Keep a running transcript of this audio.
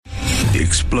The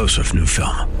explosive new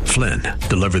film, Flynn,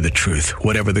 deliver the truth,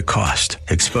 whatever the cost,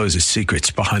 exposes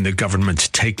secrets behind the government's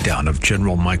takedown of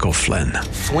General Michael Flynn.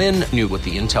 Flynn knew what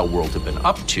the intel world had been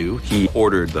up to. He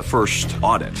ordered the first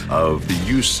audit of the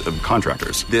use of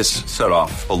contractors. This set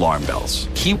off alarm bells.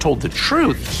 He told the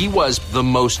truth. He was the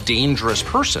most dangerous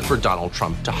person for Donald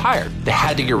Trump to hire. They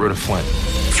had to get rid of Flynn.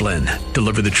 Flynn,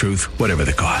 deliver the truth, whatever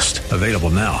the cost. Available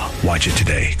now. Watch it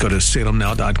today. Go to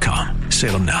salemnow.com.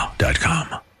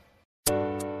 salemnow.com.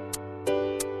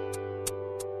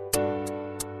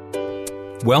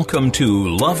 Welcome to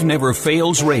Love Never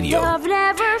Fails Radio. Love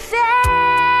never fails.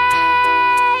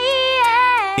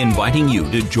 Inviting you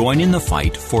to join in the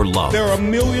fight for love. There are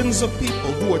millions of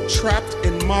people who are trapped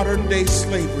in modern-day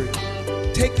slavery.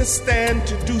 Take a stand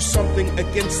to do something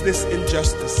against this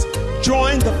injustice.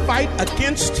 Join the fight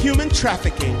against human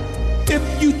trafficking.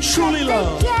 If you truly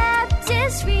love,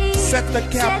 set the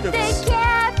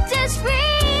captives free.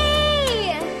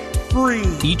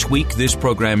 Each week, this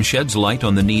program sheds light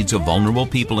on the needs of vulnerable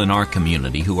people in our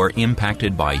community who are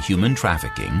impacted by human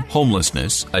trafficking,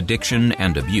 homelessness, addiction,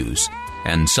 and abuse,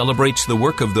 and celebrates the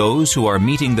work of those who are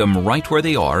meeting them right where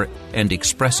they are and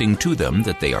expressing to them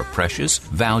that they are precious,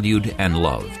 valued, and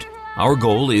loved. Our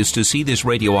goal is to see this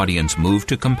radio audience move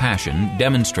to compassion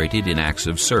demonstrated in acts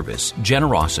of service,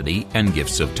 generosity, and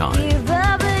gifts of time. Give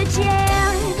up a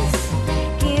chance.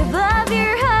 Give up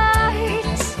your heart.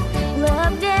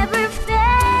 Love never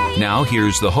fails. Now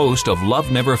here's the host of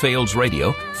Love Never Fails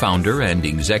Radio, founder and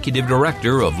executive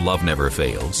director of Love Never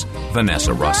Fails,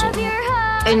 Vanessa Russell.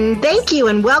 And thank you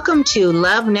and welcome to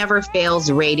Love Never Fails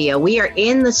Radio. We are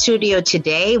in the studio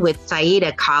today with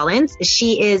Saida Collins.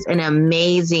 She is an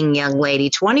amazing young lady,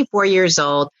 24 years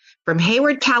old, from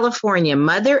Hayward, California,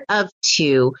 mother of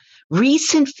two,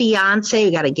 recent fiance. We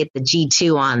got to get the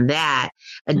G2 on that.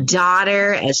 A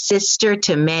daughter, a sister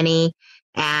to many,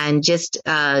 and just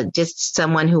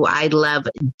someone who I love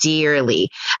dearly.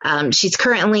 She's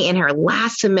currently in her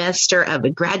last semester of a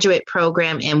graduate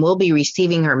program and will be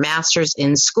receiving her master's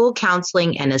in school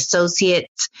counseling and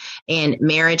associates in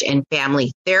marriage and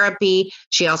family therapy.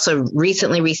 She also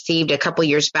recently received a couple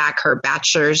years back her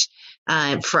bachelor's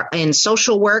in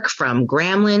social work from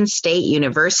Grambling State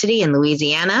University in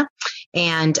Louisiana,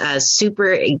 and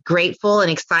super grateful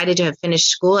and excited to have finished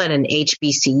school at an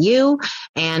HBCU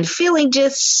and feeling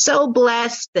just so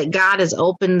blessed that God has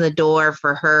opened the door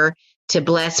for her to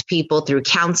bless people through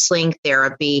counseling,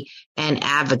 therapy, and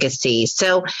advocacy.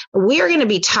 So we are going to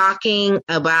be talking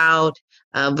about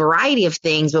a variety of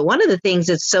things, but one of the things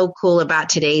that's so cool about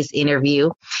today's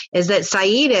interview is that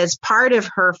Saida, is part of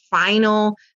her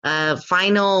final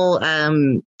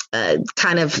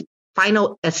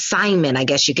assignment, I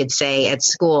guess you could say, at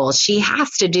school. She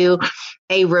has to do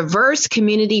a reverse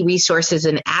community resources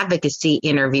and advocacy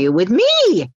interview with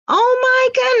me. Oh my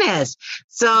goodness.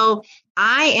 So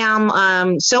I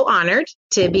am so honored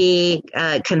to be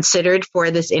considered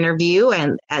for this interview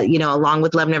and, along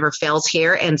with Love Never Fails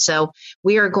here. And so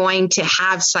we are going to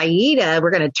have Saida,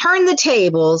 we're going to turn the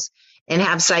tables and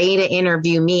have Saida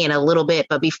interview me in a little bit.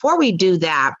 But before we do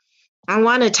that, I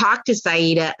want to talk to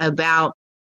Saida about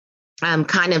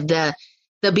kind of the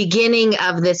beginning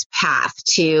of this path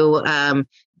to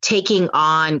taking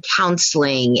on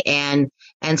counseling and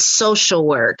social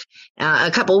work.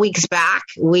 A couple weeks back,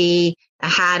 we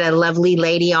had a lovely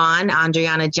lady on,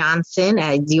 Andriana Johnson,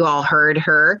 as you all heard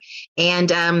her.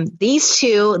 And these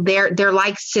two, they're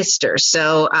like sisters.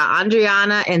 So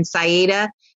Andriana and Saida,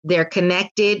 they're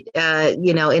connected,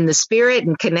 in the spirit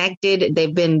and connected.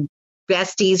 They've been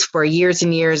besties for years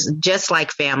and years, just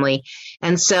like family.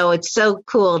 And so it's so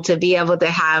cool to be able to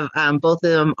have both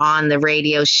of them on the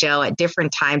radio show at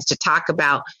different times to talk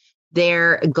about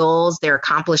their goals, their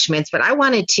accomplishments. But I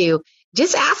wanted to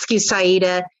just ask you,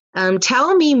 Saida,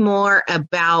 tell me more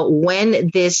about when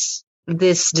this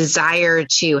desire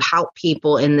to help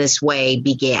people in this way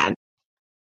began.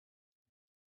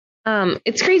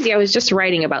 It's crazy. I was just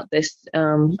writing about this.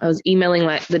 I was emailing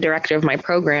the director of my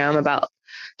program about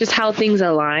just how things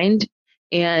aligned.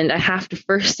 And I have to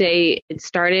first say it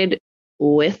started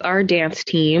with our dance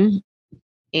team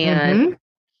and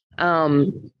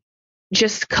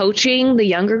just coaching the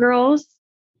younger girls.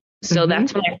 So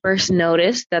that's when I first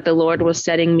noticed that the Lord was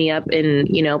setting me up in,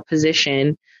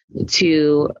 position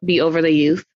to be over the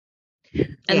youth.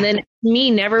 And then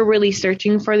me never really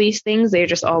searching for these things. They're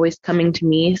just always coming to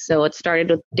me. So it started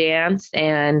with dance.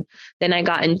 And then I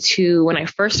got into, when I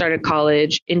first started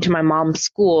college, into my mom's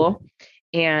school.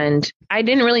 And I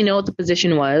didn't really know what the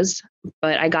position was,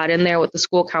 but I got in there with the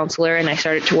school counselor and I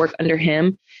started to work under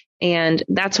him. And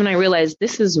that's when I realized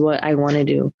this is what I want to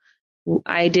do.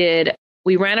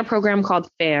 We ran a program called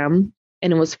FAM,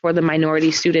 and it was for the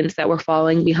minority students that were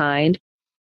falling behind.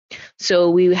 So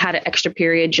we had an extra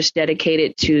period just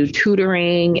dedicated to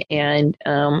tutoring and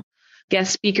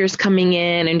guest speakers coming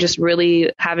in and just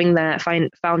really having that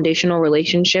foundational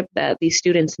relationship that these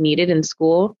students needed in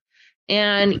school.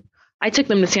 And I took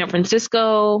them to San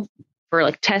Francisco for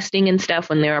like testing and stuff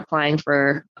when they were applying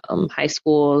for high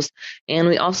schools. And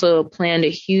we also planned a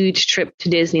huge trip to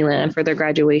Disneyland for their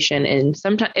graduation. And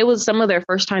it was some of their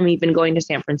first time even going to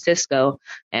San Francisco,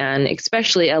 and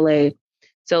especially LA.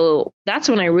 So that's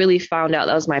when I really found out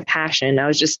that was my passion. I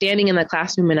was just standing in the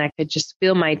classroom and I could just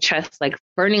feel my chest like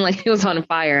burning like it was on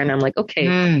fire. And I'm like,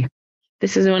 okay,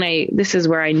 this is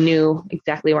where I knew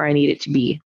exactly where I needed to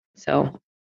be. So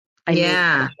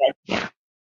yeah.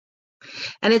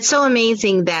 And it's so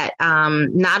amazing that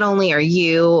not only are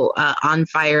you on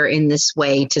fire in this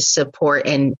way to support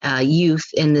and youth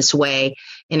in this way,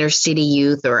 inner city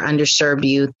youth or underserved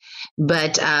youth,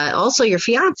 but also your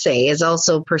fiance is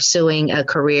also pursuing a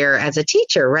career as a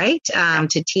teacher, right?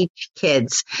 To teach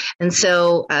kids. And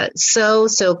so,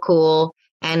 so cool.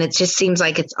 And it just seems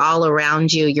like it's all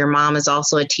around you. Your mom is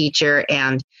also a teacher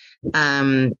and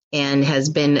has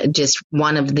been just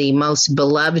one of the most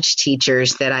beloved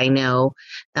teachers that I know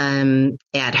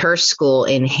at her school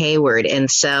in Hayward. And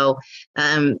so,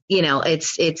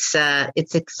 it's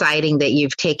exciting that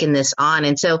you've taken this on.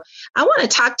 And so I want to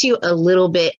talk to you a little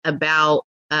bit about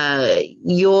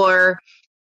your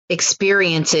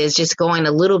experiences, just going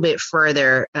a little bit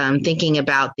further, thinking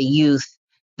about the youth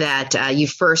that you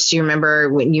remember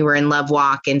when you were in Love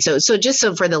Walk. And so just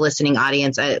so for the listening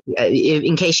audience,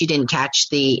 in case you didn't catch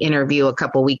the interview a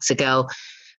couple weeks ago,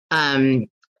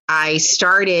 I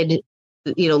started,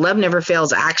 Love Never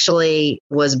Fails actually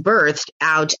was birthed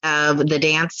out of the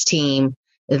dance team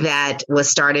that was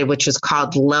started, which was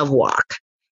called Love Walk.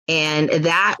 And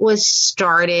that was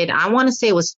started, I want to say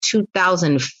it was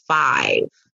 2005,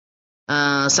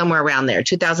 somewhere around there,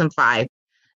 2005.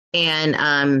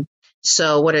 And,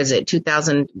 so what is it?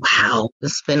 2000. Wow.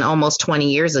 It's been almost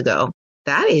 20 years ago.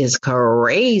 That is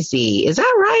crazy. Is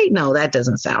that right? No, that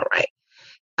doesn't sound right.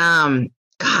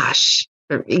 Gosh.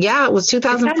 Yeah, it was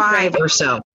 2005 or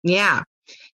so. Yeah.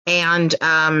 And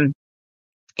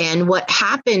what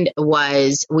happened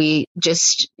was we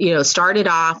just, started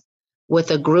off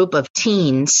with a group of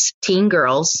teen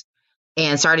girls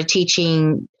and started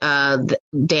teaching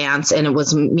dance. And it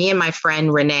was me and my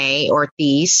friend Renee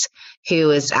Ortiz,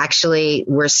 who is actually,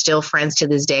 we're still friends to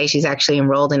this day. She's actually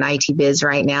enrolled in IT Biz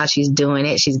right now. She's doing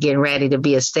it. She's getting ready to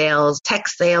be a tech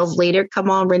sales leader.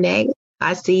 Come on, Renee.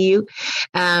 I see you.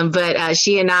 But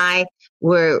she and I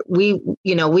were,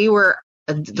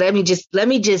 let me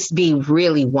just be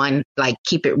really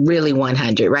keep it really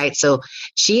 100, right? So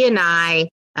she and I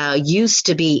used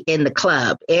to be in the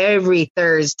club every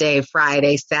Thursday,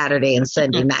 Friday, Saturday, and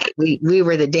Sunday night. We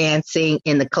were the dancing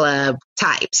in the club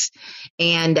types.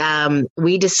 And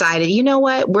we decided, you know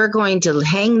what, we're going to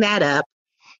hang that up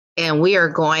and we are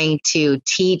going to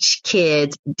teach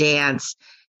kids dance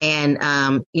and,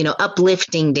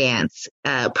 uplifting dance,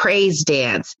 praise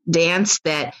dance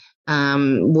that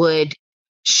would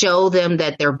show them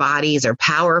that their bodies are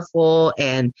powerful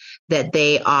and that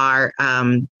they are,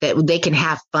 that they can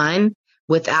have fun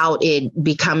without it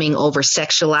becoming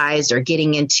over-sexualized or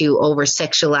getting into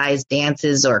over-sexualized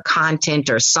dances or content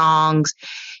or songs.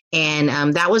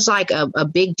 And that was like a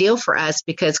big deal for us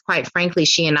because quite frankly,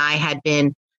 she and I had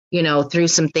been, through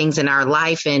some things in our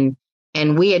life and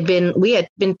we had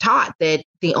been taught that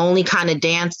the only kind of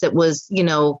dance that was,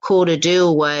 cool to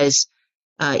do was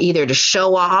either to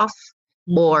show off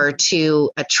or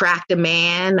to attract a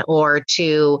man or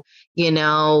to,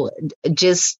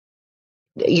 just,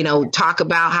 talk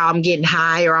about how I'm getting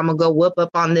high or I'm going to go whoop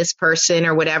up on this person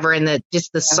or whatever. And the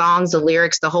songs, the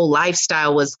lyrics, the whole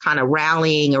lifestyle was kind of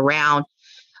rallying around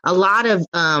a lot of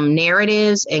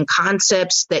narratives and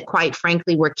concepts that quite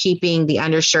frankly were keeping the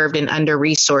underserved and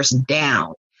under-resourced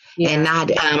down. And not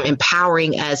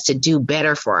empowering us to do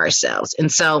better for ourselves.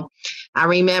 And so I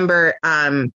remember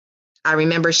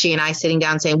she and I sitting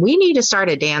down saying, we need to start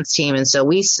a dance team. And so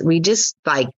we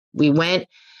went,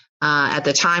 at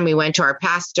the time we went to our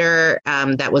pastor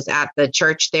that was at the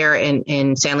church there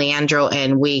in San Leandro,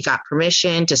 and we got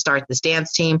permission to start this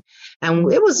dance team.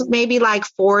 And it was maybe like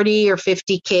 40 or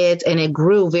 50 kids, and it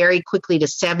grew very quickly to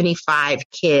 75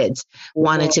 kids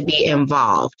wanted to be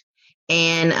involved.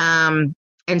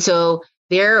 And so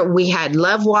there we had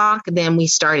Love Walk, then we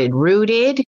started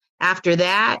Rooted after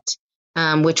that,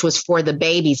 which was for the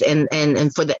babies and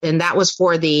that was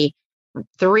for the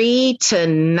 3 to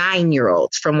 9 year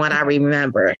olds from what I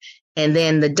remember. And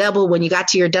then when you got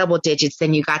to your double digits,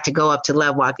 then you got to go up to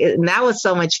Love Walk. And that was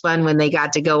so much fun when they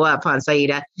got to go up,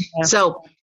 Saida. Yeah.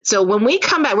 So when we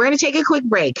come back, we're going to take a quick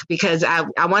break because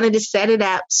I wanted to set it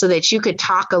up so that you could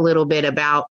talk a little bit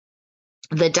about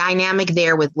the dynamic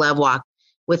there with Love Walk,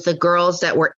 with the girls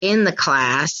that were in the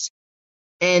class.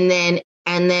 And then,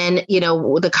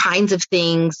 the kinds of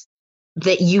things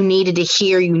that you needed to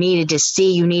hear, you needed to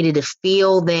see, you needed to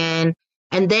feel then.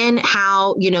 And then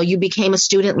how, you became a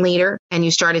student leader and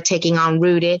you started taking on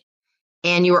Rooted,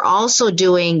 and you were also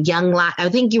doing I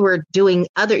think you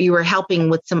were helping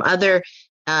with some other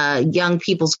young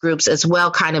people's groups as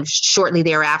well, kind of shortly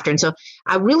thereafter. And so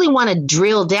I really want to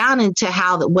drill down into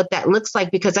what that looks like,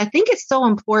 because I think it's so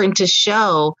important to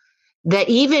show that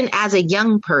even as a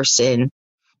young person,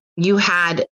 you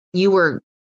were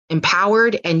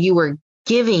empowered and you were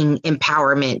giving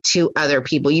empowerment to other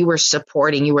people. You were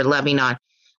supporting, you were loving on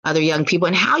other young people,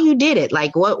 and how you did it.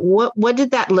 Like what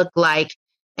did that look like?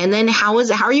 And then how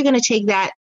are you going to take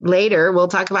that later? We'll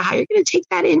talk about how you're going to take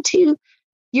that into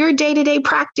your day-to-day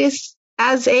practice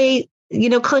as a,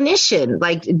 clinician.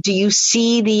 Like, do you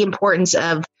see the importance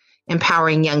of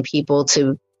empowering young people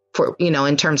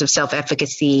in terms of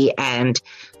self-efficacy and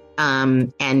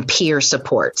peer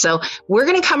support? So we're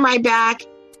going to come right back,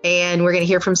 and we're going to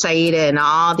hear from Saida in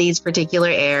all these particular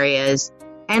areas.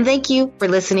 And thank you for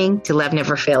listening to Love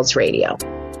Never Fails Radio.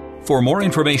 For more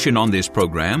information on this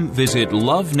program, visit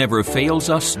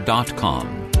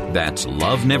loveneverfailsus.com. That's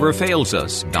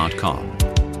loveneverfailsus.com.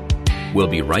 We'll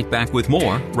be right back with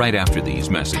more right after these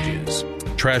messages.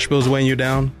 Trash bills weighing you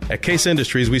down? At Case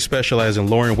Industries, we specialize in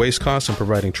lowering waste costs and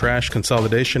providing trash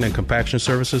consolidation and compaction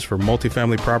services for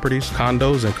multifamily properties,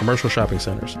 condos, and commercial shopping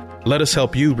centers. Let us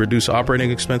help you reduce operating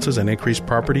expenses and increase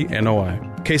property NOI.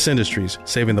 Case Industries,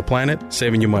 saving the planet,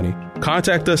 saving you money.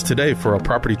 Contact us today for a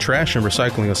property trash and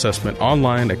recycling assessment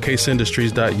online at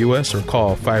caseindustries.us or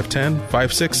call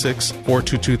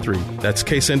 510-566-4223. That's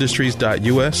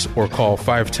caseindustries.us or call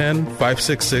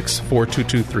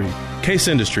 510-566-4223. Case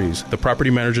Industries, the property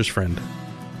manager's friend.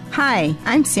 Hi,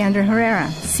 I'm Sandra Herrera,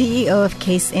 CEO of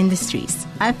Case Industries.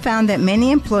 I've found that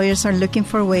many employers are looking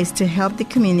for ways to help the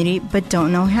community but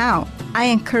don't know how. I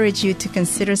encourage you to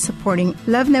consider supporting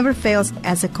Love Never Fails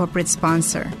as a corporate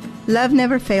sponsor. Love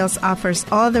Never Fails offers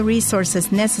all the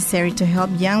resources necessary to help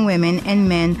young women and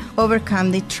men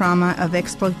overcome the trauma of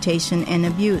exploitation and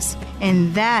abuse.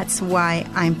 And that's why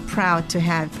I'm proud to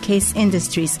have Case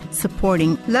Industries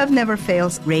supporting Love Never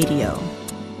Fails Radio.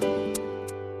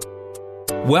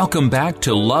 Welcome back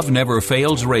to Love Never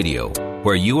Fails Radio,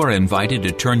 where you are invited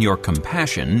to turn your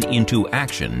compassion into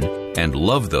action and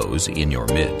love those in your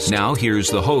midst. Now, here's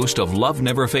the host of Love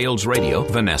Never Fails Radio,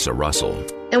 Vanessa Russell.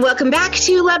 And welcome back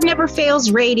to Love Never Fails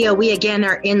Radio. We again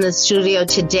are in the studio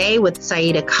today with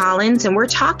Saida Collins, and we're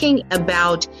talking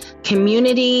about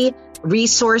community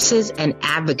resources and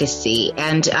advocacy.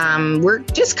 And we're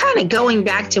just kind of going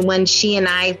back to when she and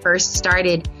I first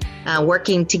started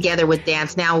working together with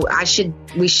dance. Now,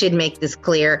 we should make this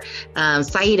clear.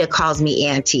 Saida calls me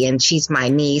auntie, and she's my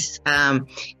niece.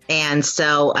 And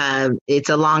so it's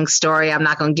a long story. I'm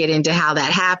not going to get into how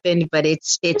that happened, but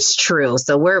it's true.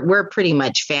 So we're pretty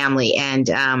much family. And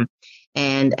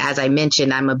as I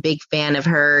mentioned, I'm a big fan of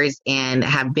hers and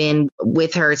have been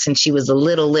with her since she was a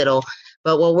little.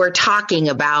 But what we're talking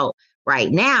about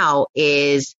right now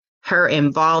is her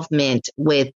involvement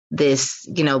with this,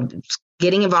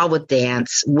 getting involved with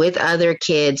dance with other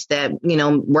kids that,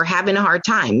 were having a hard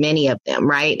time, many of them.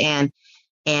 Right. And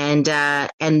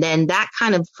then that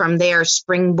kind of from there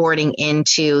springboarding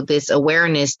into this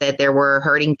awareness that there were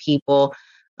hurting people,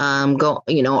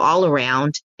 all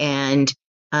around, and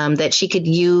that she could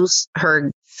use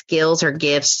her skills, her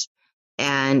gifts,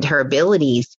 and her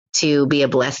abilities to be a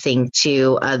blessing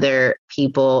to other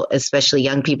people, especially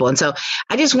young people. And so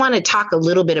I just want to talk a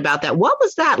little bit about that. What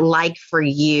was that like for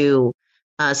you,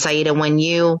 Saida, when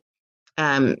you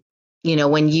were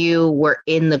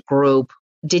in the group?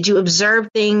 Did you observe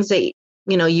things that,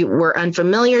 you were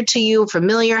unfamiliar to you,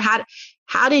 familiar?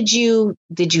 How did you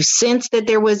sense that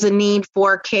there was a need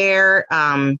for care?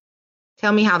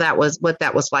 Tell me what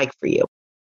that was like for you.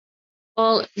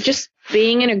 Well, just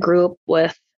being in a group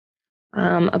with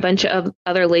a bunch of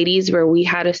other ladies where we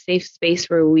had a safe space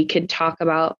where we could talk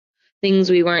about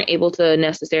things we weren't able to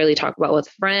necessarily talk about with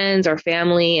friends or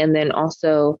family, and then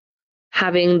also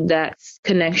having that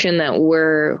connection that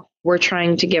we're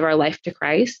trying to give our life to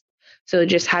Christ. So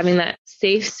just having that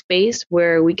safe space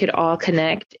where we could all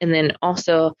connect, and then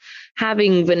also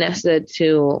having Vanessa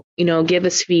to, give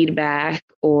us feedback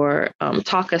or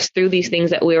talk us through these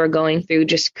things that we were going through,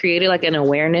 just created like an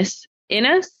awareness in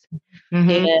us. Mm-hmm.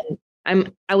 And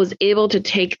I was able to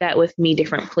take that with me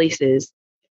different places,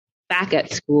 back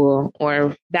at school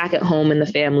or back at home in the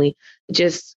family. It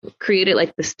just created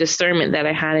like this discernment that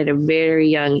I had at a very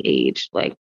young age.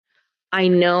 Like, I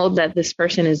know that this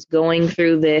person is going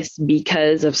through this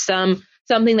because of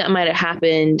something that might have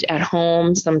happened at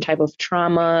home, some type of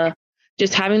trauma.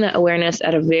 Just having that awareness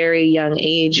at a very young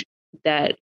age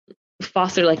that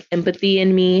fostered like empathy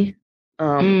in me.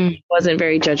 Wasn't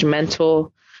very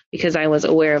judgmental because I was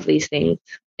aware of these things.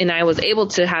 And I was able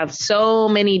to have so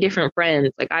many different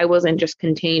friends. Like, I wasn't just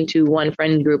contained to one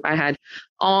friend group. I had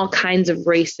all kinds of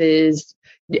races,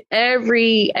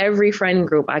 every friend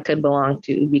group I could belong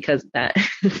to because of that.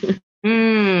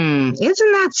 Isn't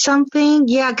that something?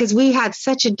 Yeah, because we had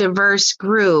such a diverse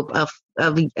group of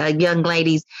young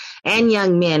ladies and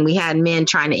young men. We had men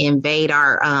trying to invade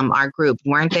our group,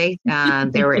 weren't they?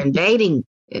 They were invading.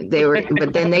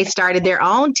 But then they started their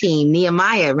own team,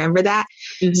 Nehemiah. Remember that?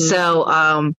 Mm-hmm.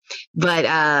 So,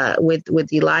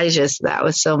 with Elijah, so that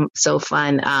was so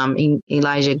fun.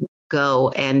 Elijah Go.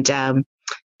 And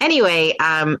anyway,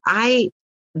 I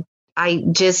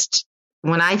just,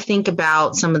 when I think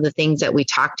about some of the things that we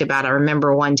talked about, I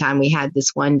remember one time we had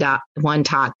this one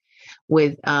talk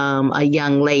with a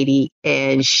young lady,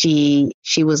 and she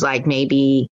was like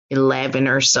maybe 11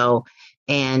 or so.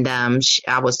 And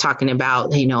I was talking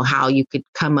about, how you could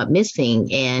come up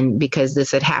missing, and because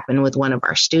this had happened with one of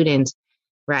our students,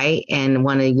 right? And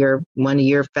one of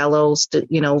your fellow,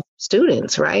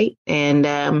 students, right? And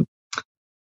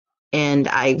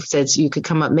I said, so you could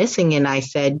come up missing. And I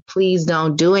said, please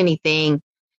don't do anything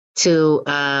to,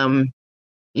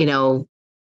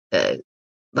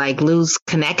 like lose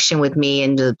connection with me,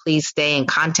 and to please stay in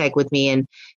contact with me. And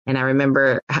I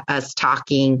remember us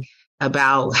talking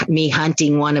about me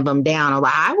hunting one of them down. I'm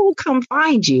like, I will come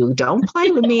find you. Don't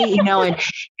play with me,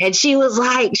 and she was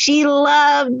like, she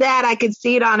loved that. I could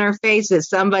see it on her face that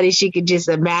somebody, she could just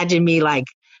imagine me like,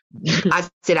 I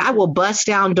said, I will bust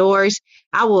down doors.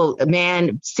 I will,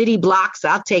 city blocks.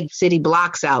 I'll take city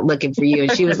blocks out looking for you.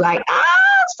 And she was like,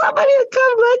 somebody to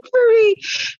come look for me.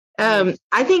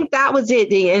 I think that was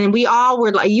it. And we all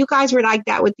were like, you guys were like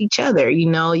that with each other.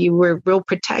 You were real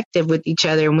protective with each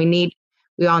other, and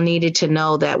we all needed to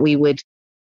know that we would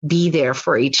be there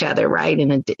for each other, right?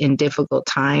 In difficult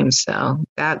times. So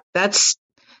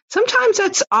sometimes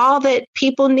that's all that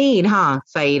people need, huh,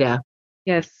 Saida?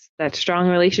 Yes, that strong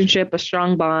relationship, a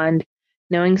strong bond,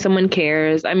 knowing someone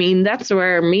cares. I mean, that's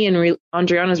where me and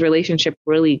Andriana's relationship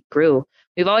really grew.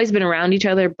 We've always been around each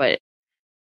other, but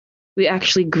we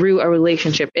actually grew a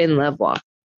relationship in Love Walk.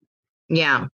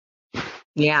 Yeah.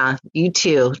 Yeah, you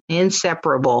two,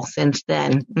 inseparable since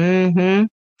then. Mm-hmm.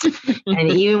 And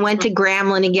even went to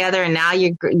Grambling together, and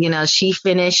now she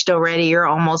finished already. You're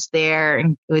almost there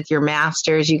with your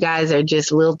master's. You guys are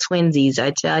just little twinsies,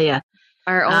 I tell you.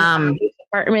 Our own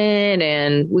apartment,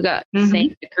 and we got the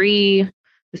same degree,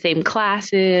 the same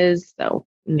classes. So,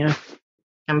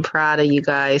 I'm proud of you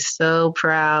guys. So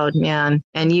proud, man.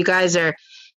 And you guys are,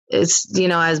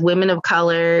 as women of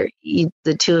color,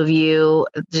 the two of you,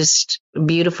 just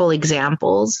beautiful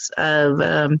examples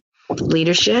of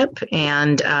leadership,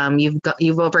 and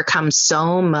you've overcome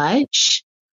so much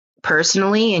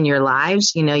personally in your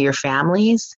lives. Your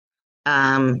families.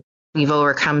 You've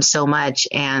overcome so much,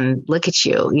 and look at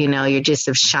you. You're just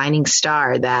a shining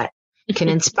star that can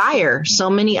inspire so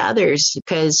many others.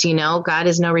 Because God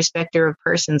is no respecter of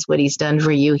persons. What He's done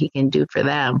for you, He can do for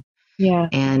them. Yeah.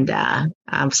 And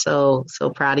I'm so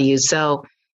proud of you. So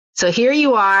here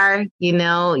you are,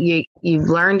 you've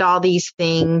learned all these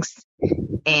things,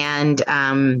 and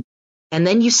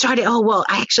then you started, I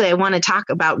want to talk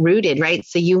about Rooted, right?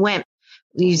 So you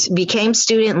became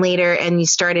student leader, and you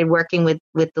started working with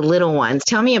the little ones.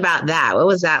 Tell me about that. What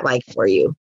was that like for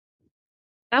you?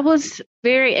 That was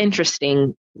very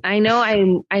interesting. I know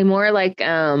I'm more like,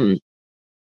 I'm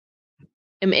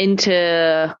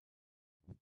into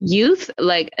youth,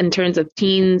 like in terms of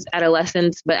teens,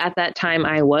 adolescents, but at that time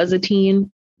I was a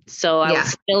teen, so I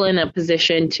was still in a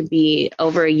position to be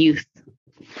over a youth,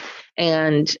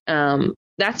 and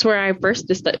that's where I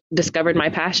first discovered my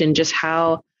passion, just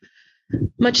how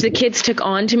much the kids took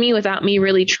on to me without me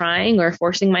really trying or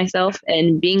forcing myself,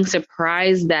 and being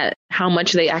surprised that how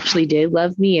much they actually did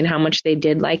love me and how much they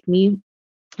did like me.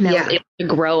 And I was able to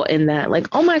grow in that, like,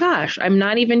 oh my gosh, I'm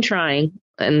not even trying,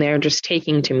 and they're just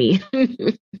taking to me.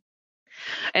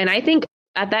 And I think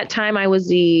at that time I was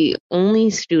the only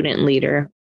student leader,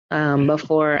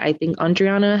 before I think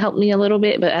Andriana helped me a little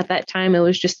bit, but at that time it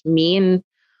was just me and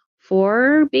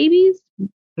 4 babies.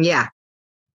 Yeah.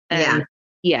 And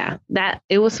that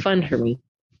it was fun for me.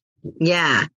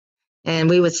 Yeah. And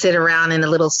we would sit around in a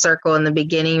little circle in the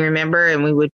beginning, remember? And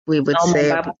we would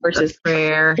say a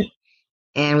prayer,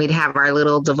 and we'd have our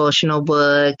little devotional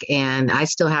book. And I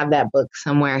still have that book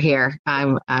somewhere here.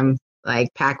 I'm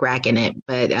like pack racking it,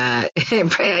 but I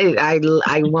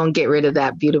won't get rid of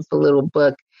that beautiful little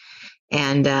book.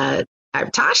 And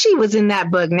Tashi was in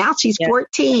that book. Now she's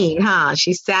 14, huh?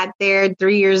 She sat there,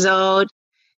 3 years old.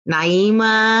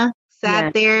 Naima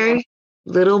sat there,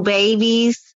 little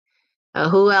babies.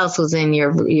 Who else was in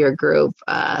your group?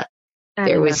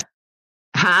 There was,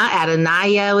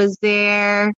 Adonaiah was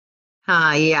there.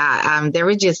 There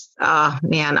were just,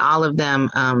 all of them.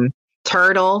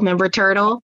 Turtle, remember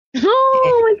Turtle?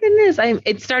 Oh my goodness.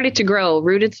 It started to grow.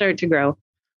 Rooted started to grow.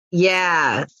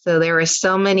 Yeah. So there were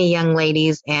so many young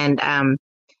ladies and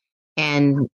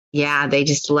they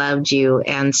just loved you.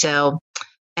 And so,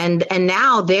 and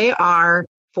now they are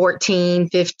 14,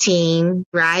 15,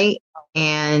 right?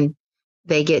 And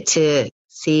they get to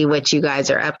see what you guys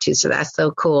are up to. So that's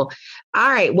so cool. All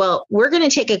right. Well, we're going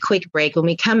to take a quick break. When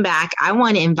we come back, I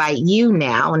want to invite you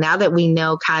now that we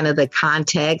know kind of the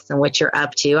context and what you're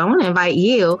up to, I want to invite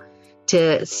you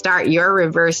to start your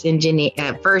reverse interview.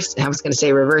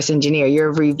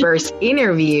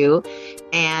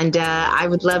 And I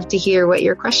would love to hear what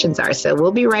your questions are. So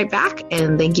we'll be right back.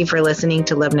 And thank you for listening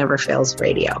to Love Never Fails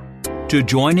Radio. To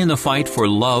join in the fight for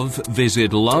love,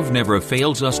 visit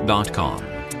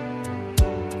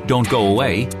loveneverfailsus.com. Don't go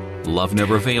away. Love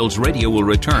Never Fails Radio will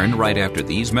return right after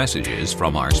these messages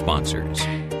from our sponsors.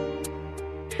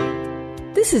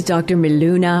 This is Dr.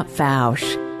 Miluna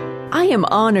Fausch. I am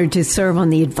honored to serve on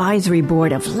the advisory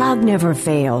board of Love Never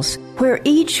Fails, where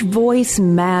each voice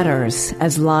matters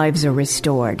as lives are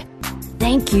restored.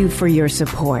 Thank you for your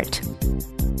support.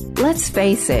 Let's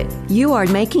face it, you are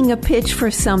making a pitch for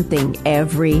something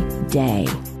every day.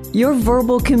 Your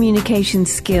verbal communication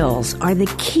skills are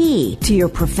the key to your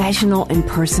professional and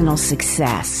personal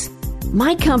success.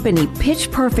 My company,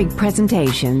 Pitch Perfect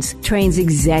Presentations, trains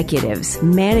executives,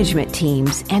 management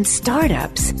teams, and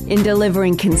startups in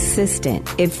delivering consistent,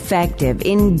 effective,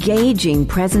 engaging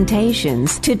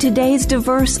presentations to today's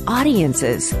diverse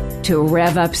audiences to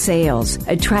rev up sales,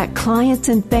 attract clients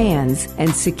and fans,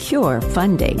 and secure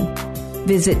funding.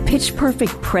 Visit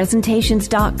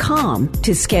pitchperfectpresentations.com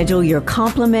to schedule your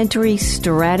complimentary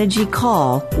strategy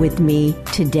call with me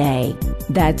today.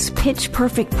 That's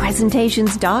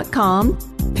pitchperfectpresentations.com,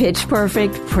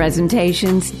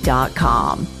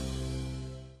 pitchperfectpresentations.com.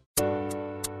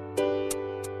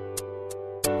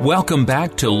 Welcome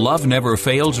back to Love Never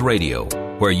Fails Radio,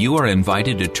 where you are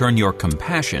invited to turn your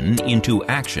compassion into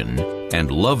action and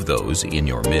love those in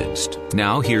your midst.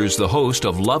 Now, here's the host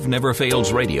of Love Never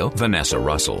Fails Radio, Vanessa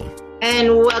Russell.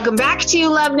 And welcome back to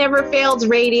Love Never Fails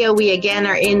Radio. We again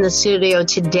are in the studio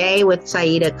today with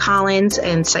Saida Collins.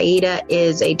 And Saida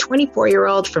is a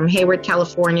 24-year-old from Hayward,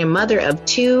 California, mother of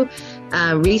two,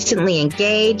 recently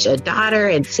engaged, a daughter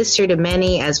and sister to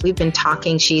many. As we've been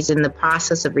talking, she's in the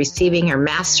process of receiving her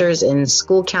master's in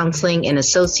school counseling and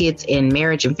associates in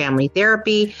marriage and family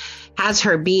therapy, has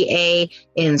her BA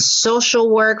in social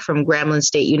work from Grambling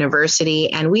State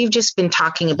University. And we've just been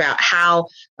talking about how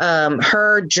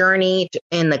her journey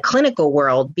in the clinical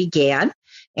world began,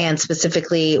 and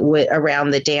specifically around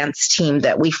the dance team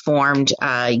that we formed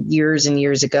years and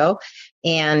years ago.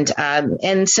 And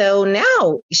so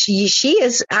now she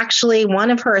is actually,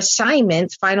 one of her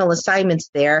assignments, final assignments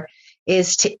there,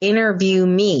 is to interview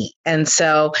me. And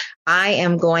so I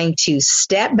am going to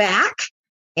step back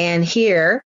and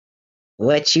hear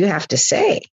what you have to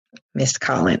say, Miss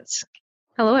Collins.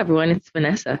 Hello, everyone. It's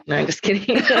Vanessa. No, I'm just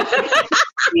kidding.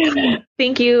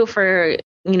 Thank you for,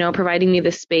 providing me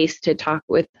the space to talk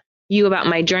with you about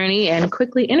my journey and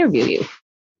quickly interview you.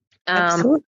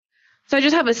 So I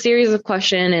just have a series of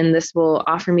questions, and this will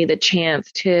offer me the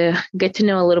chance to get to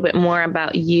know a little bit more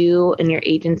about you and your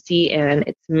agency and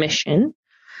its mission.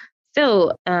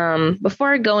 So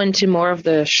before I go into more of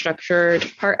the structured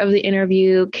part of the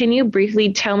interview, can you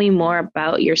briefly tell me more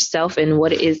about yourself and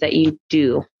what it is that you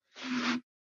do?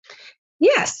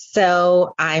 Yes.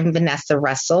 So I'm Vanessa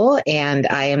Russell, and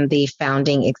I am the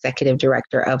founding executive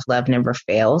director of Love Never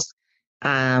Fails.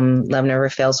 Love Never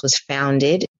Fails was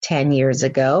founded 10 years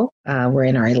ago. We're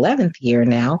in our 11th year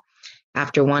now,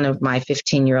 after one of my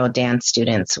 15-year-old dance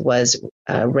students was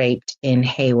raped in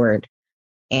Hayward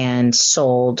and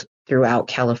sold throughout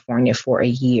California for a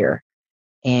year.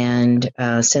 And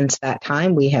since that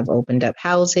time, we have opened up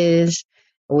houses.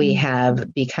 We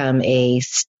have become a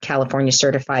California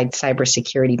certified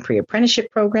cybersecurity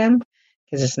pre-apprenticeship program,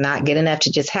 because it's not good enough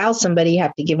to just house somebody. You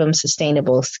have to give them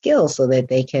sustainable skills so that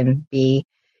they can be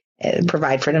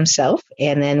provide for themselves.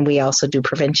 And then we also do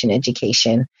prevention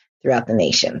education throughout the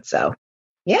nation. So,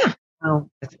 yeah,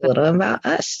 that's a little about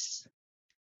us.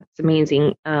 That's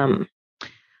amazing. And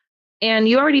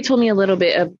you already told me a little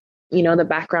bit of, the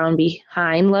background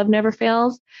behind Love Never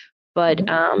Fails, but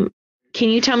can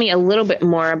you tell me a little bit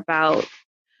more about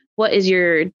what is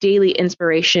your daily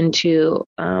inspiration to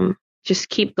just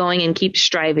keep going and keep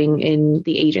striving in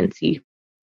the agency?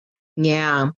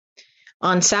 Yeah.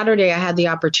 On Saturday, I had the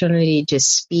opportunity to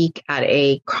speak at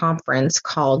a conference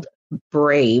called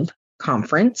Brave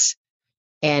Conference.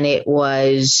 And it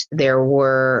was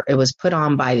put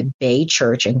on by the Bay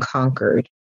Church in Concord.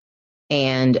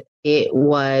 And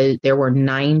there were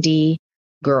 90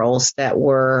 girls that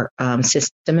were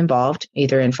system involved,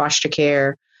 either in foster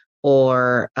care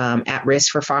or at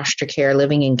risk for foster care,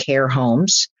 living in care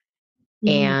homes.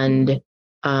 And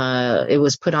it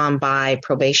was put on by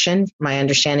probation. My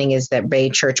understanding is that Bay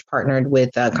Church partnered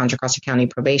with Contra Costa County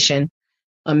Probation.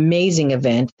 Amazing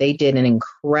event. They did an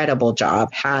incredible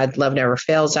job. Had Love Never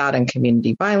Fails out and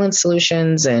Community Violence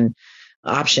Solutions and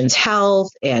Options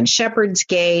Health and Shepherd's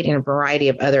Gate and a variety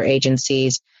of other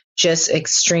agencies. Just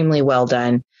extremely well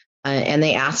done. And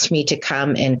they asked me to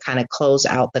come and kind of close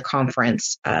out the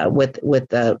conference with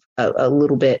a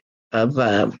little bit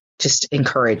of just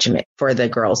encouragement for the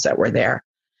girls that were there.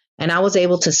 And I was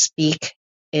able to speak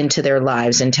into their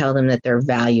lives and tell them that they're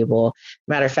valuable.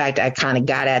 Matter of fact, I kind of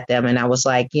got at them and I was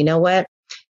like, you know what?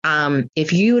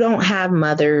 If you don't have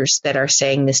mothers that are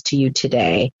saying this to you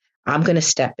today, I'm going to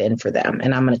step in for them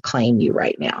and I'm going to claim you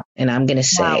right now. And I'm going to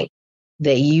say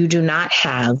that you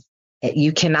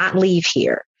cannot leave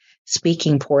here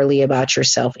speaking poorly about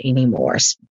yourself anymore,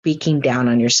 speaking down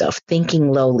on yourself,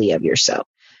 thinking lowly of yourself.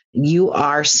 You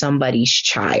are somebody's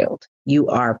child. You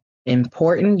are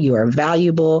important. You are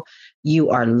valuable.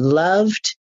 You are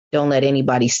loved. Don't let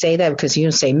anybody say that, because you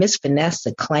can say, Miss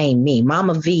Vanessa claimed me.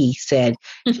 Mama V said,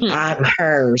 I'm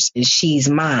hers and she's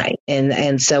mine.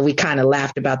 And so we kind of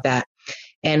laughed about that.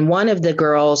 And one of the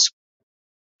girls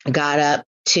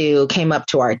came up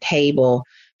to our table.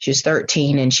 She was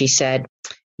 13 and she said,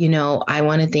 I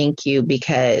want to thank you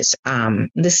because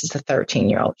this is the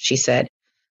 13-year-old. She said,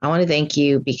 I want to thank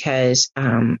you because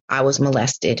I was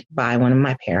molested by one of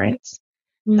my parents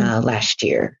last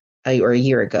year or a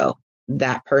year ago.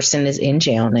 That person is in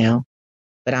jail now,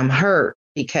 but I'm hurt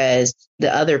because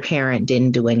the other parent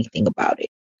didn't do anything about it.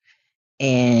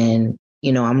 And,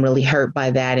 I'm really hurt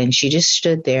by that. And she just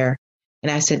stood there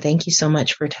and I said, thank you so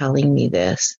much for telling me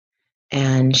this.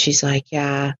 And she's like,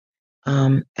 yeah.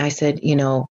 I said,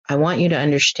 I want you to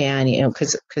understand,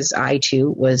 because I too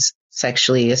was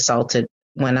sexually assaulted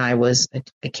when I was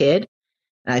a kid.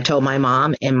 And I told my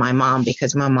mom,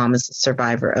 because my mom is a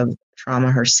survivor of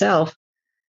trauma herself,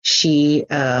 she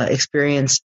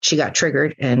got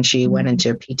triggered and she went into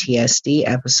a PTSD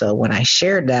episode when I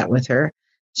shared that with her.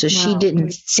 So she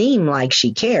didn't seem like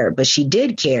she cared, but she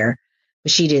did care,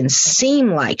 but she didn't seem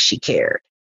like she cared.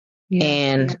 Yeah.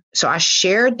 And so I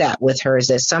shared that with her, is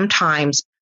that sometimes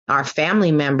our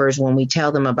family members, when we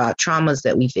tell them about traumas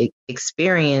that we've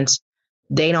experienced,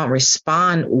 they don't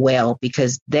respond well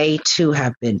because they too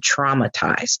have been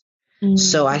traumatized. Mm-hmm.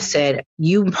 So I said,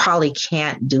 you probably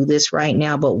can't do this right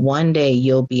now, but one day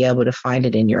you'll be able to find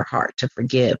it in your heart to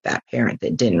forgive that parent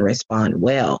that didn't respond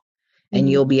well. Mm-hmm. And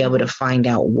you'll be able to find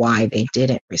out why they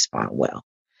didn't respond well.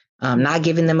 Not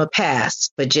giving them a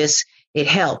pass, but just it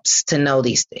helps to know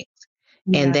these things.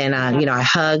 Yeah. And then, I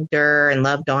hugged her and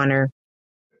loved on her.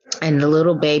 And the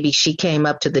little baby, she came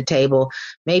up to the table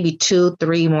maybe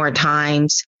 2-3 more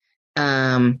times.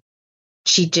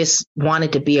 She just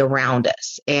wanted to be around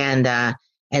us. And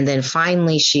then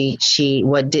finally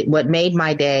what made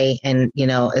my day, and,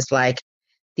 it's like,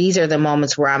 these are the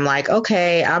moments where I'm like,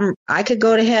 okay, I could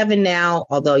go to heaven now.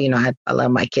 Although, I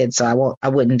love my kids, so I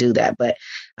wouldn't do that. But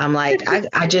I'm like,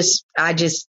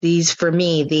 these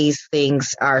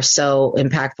things are so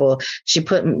impactful. She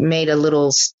made a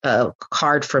little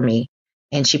card for me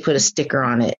and she put a sticker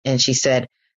on it. And she said,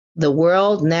 the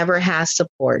world never has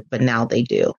support, but now they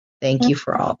do. Thank you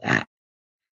for all that.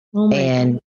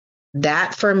 And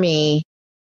that for me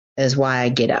is why I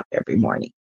get up every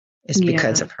morning. It's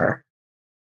because of her.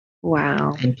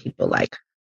 Wow. And people like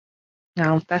her.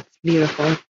 Wow, that's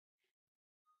beautiful.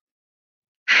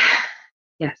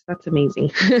 Yes, that's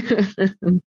amazing.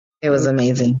 It was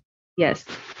amazing. Yes.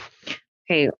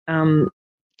 Okay, I'm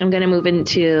going to move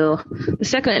into the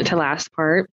second to last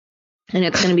part, and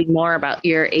it's going to be more about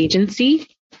your agency.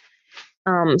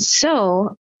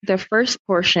 So the first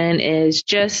portion is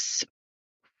just,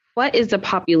 what is the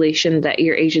population that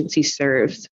your agency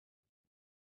serves?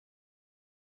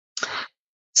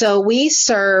 So we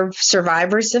serve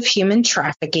survivors of human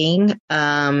trafficking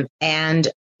and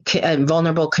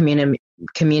vulnerable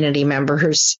community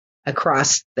members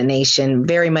across the nation.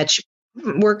 Very much,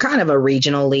 we're kind of a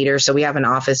regional leader. So we have an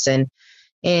office in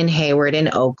Hayward,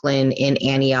 in Oakland, in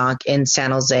Antioch, in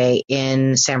San Jose,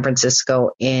 in San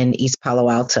Francisco, in East Palo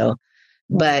Alto.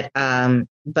 But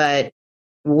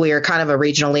we're kind of a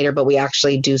regional leader, but we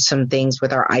actually do some things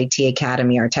with our IT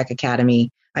Academy, our Tech Academy,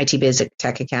 IT Biz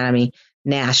Tech Academy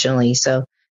nationally. So,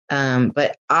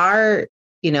 but our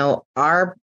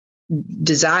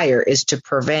desire is to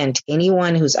prevent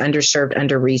anyone who's underserved,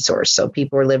 under-resourced. So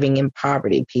people are living in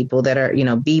poverty, people that are,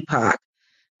 BIPOC,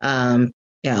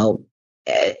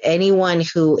 anyone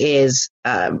who is,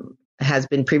 has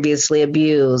been previously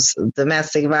abused,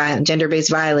 domestic violence, gender-based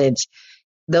violence,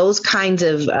 those kinds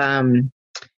of,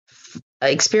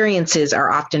 experiences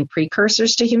are often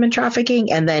precursors to human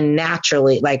trafficking. And then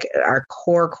naturally, like our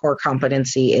core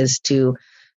competency is to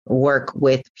work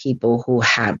with people who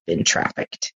have been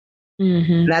trafficked.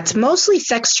 Mm-hmm. That's mostly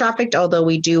sex trafficked, although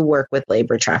we do work with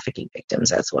labor trafficking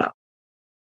victims as well.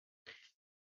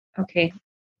 Okay.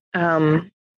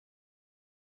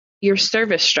 Your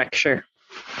service structure.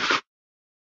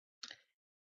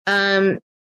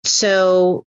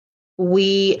 So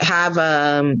we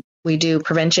have, we do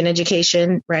prevention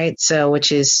education, right? So,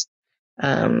 which is,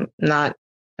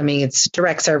 it's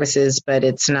direct services, but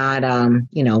it's not,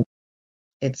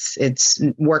 it's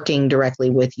working directly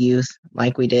with youth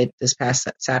like we did this past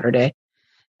Saturday.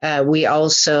 We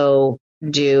also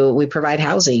we provide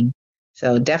housing.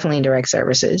 So definitely direct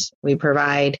services. We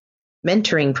provide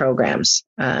mentoring programs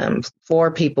for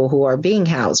people who are being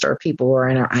housed or people who are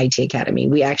in our IT Academy.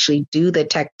 We actually do the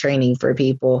tech training for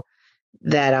people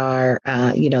that are,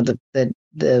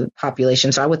 the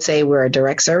population. So I would say we're a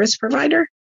direct service provider.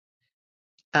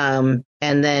 And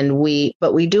then we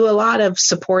do a lot of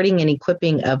supporting and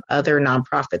equipping of other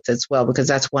nonprofits as well, because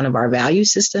that's one of our value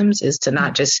systems, is to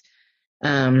not just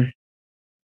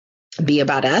be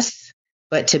about us,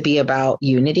 but to be about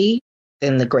unity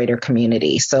in the greater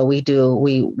community. So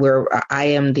I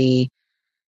am the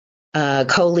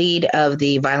co-lead of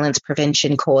the Violence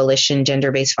Prevention Coalition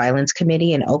Gender-Based Violence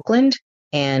Committee in Oakland.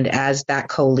 And as that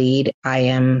co-lead, I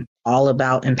am all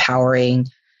about empowering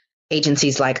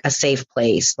agencies like A Safe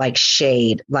Place, like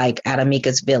SHADE, like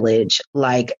Adamika's Village,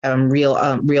 like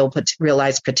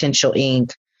Realize Potential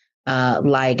Inc.,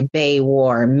 like Bay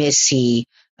War, Missy.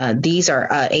 These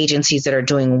are agencies that are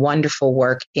doing wonderful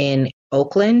work in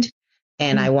Oakland.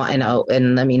 And I want,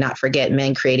 and let me not forget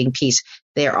Men Creating Peace.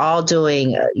 They're all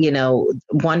doing,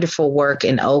 wonderful work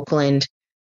in Oakland.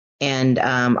 And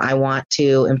I want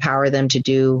to empower them to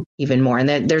do even more.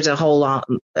 And there's a whole long,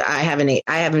 I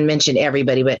haven't mentioned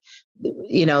everybody, but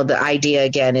the idea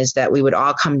again is that we would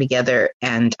all come together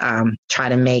and try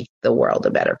to make the world a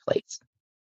better place.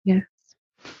 Yes.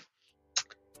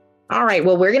 All right.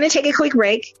 Well, we're going to take a quick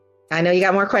break. I know you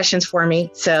got more questions for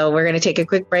me, so we're going to take a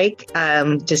quick break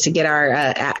just to get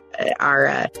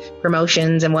our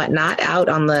promotions and whatnot out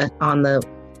on the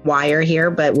wire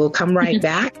here. But we'll come right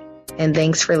back. And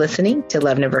thanks for listening to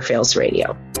Love Never Fails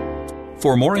Radio.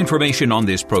 For more information on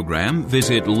this program,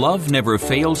 visit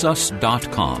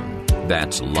loveneverfailsus.com.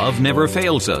 That's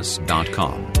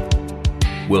loveneverfailsus.com.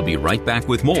 We'll be right back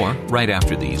with more right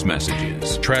after these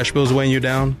messages. Trash bills weighing you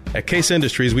down? At Case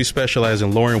Industries, we specialize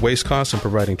in lowering waste costs and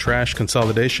providing trash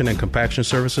consolidation and compaction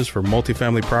services for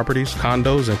multifamily properties,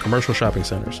 condos, and commercial shopping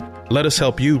centers. Let us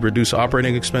help you reduce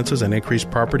operating expenses and increase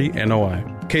property NOI.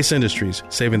 Case Industries,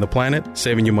 saving the planet,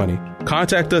 saving you money.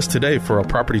 Contact us today for a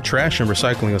property trash and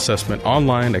recycling assessment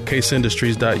online at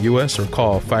caseindustries.us or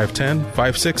call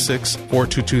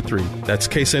 510-566-4223. That's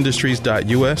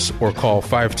caseindustries.us or call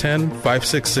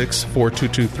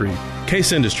 510-566-4223.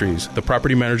 Case Industries, the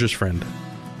property manager's friend.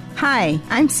 Hi,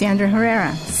 I'm Sandra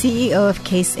Herrera, CEO of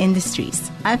Case Industries.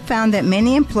 I've found that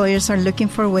many employers are looking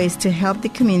for ways to help the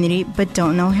community but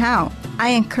don't know how. I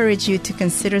encourage you to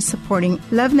consider supporting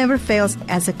Love Never Fails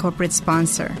as a corporate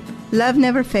sponsor. Love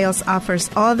Never Fails offers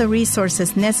all the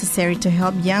resources necessary to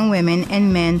help young women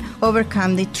and men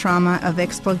overcome the trauma of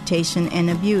exploitation and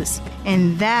abuse.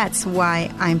 And that's why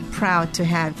I'm proud to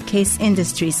have Case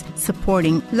Industries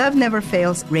supporting Love Never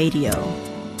Fails Radio.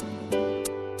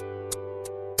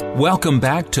 Welcome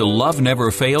back to Love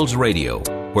Never Fails Radio,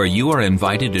 where you are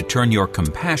invited to turn your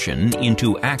compassion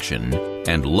into action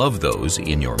and love those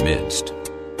in your midst.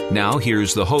 Now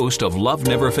here's the host of Love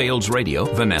Never Fails Radio,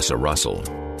 Vanessa Russell.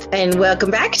 And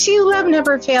welcome back to Love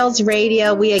Never Fails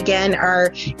Radio. We again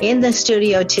are in the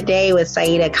studio today with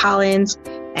Saida Collins,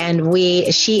 And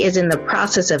she is in the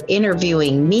process of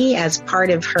interviewing me as part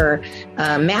of her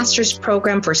master's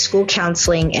program for school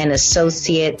counseling and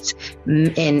associates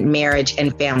in marriage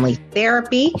and family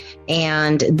therapy.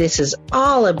 And this is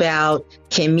all about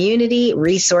community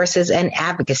resources and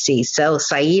advocacy. So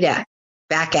Saida,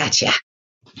 back at you.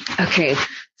 Okay.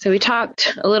 So we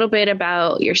talked a little bit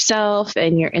about yourself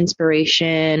and your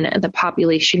inspiration, the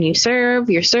population you serve,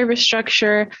 your service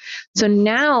structure. So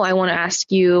now I want to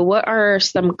ask you, what are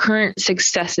some current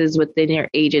successes within your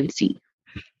agency?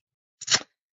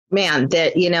 Man,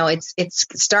 it's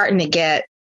starting to get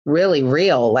really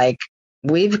real. Like,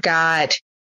 we've got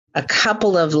a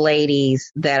couple of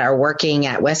ladies that are working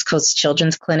at West Coast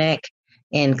Children's Clinic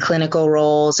in clinical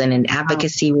roles and in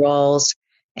advocacy roles.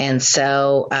 And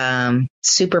so,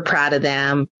 super proud of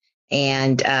them.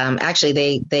 And,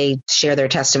 actually they share their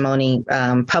testimony,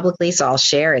 publicly. So I'll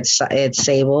share it's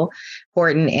Sable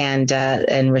Horton and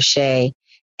Rashay.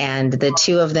 And the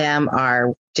two of them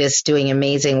are just doing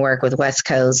amazing work with West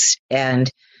Coast.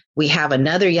 And we have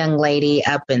another young lady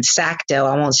up in Sacto.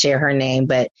 I won't share her name,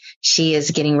 but she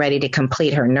is getting ready to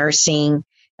complete her nursing.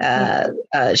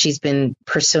 She's been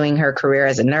pursuing her career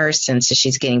as a nurse, and so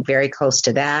she's getting very close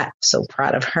to that. So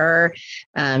proud of her.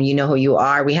 You know who you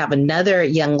are. We have another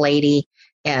young lady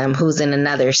who's in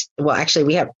another. Well, actually,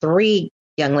 we have three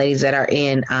young ladies that are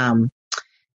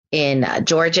in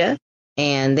Georgia,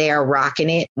 and they are rocking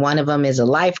it. One of them is a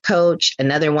life coach.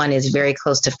 Another one is very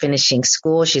close to finishing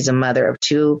school. She's a mother of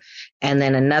two. And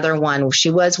then another one, she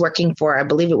was working for, I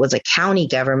believe it was a county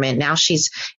government. Now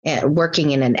she's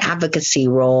working in an advocacy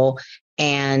role,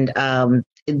 and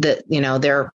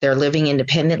they're living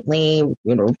independently,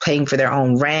 paying for their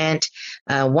own rent.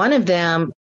 One of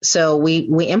them, so we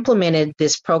implemented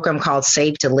this program called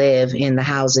Save to Live in the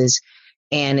houses,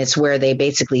 and it's where they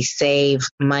basically save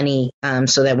money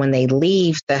so that when they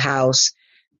leave the house,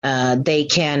 they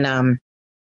can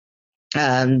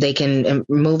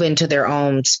move into their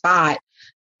own spot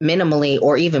minimally,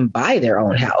 or even buy their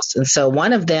own house. And so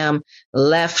one of them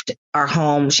left our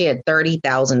home. She had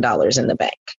 $30,000 in the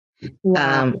bank.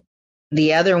 Wow.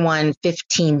 The other one,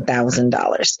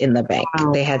 $15,000 in the bank.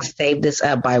 Wow. They had saved this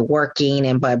up by working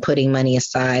and by putting money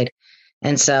aside.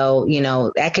 And so,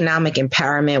 economic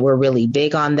empowerment, we're really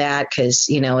big on that because,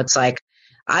 it's like,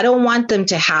 I don't want them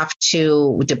to have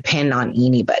to depend on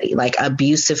anybody, like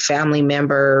abusive family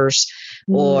members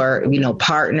or,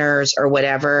 partners or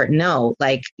whatever. No,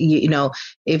 like,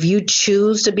 if you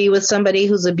choose to be with somebody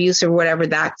who's abusive or whatever,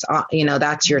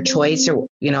 that's your choice, or,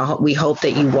 we hope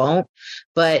that you won't.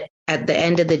 But at the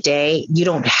end of the day, you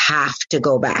don't have to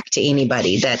go back to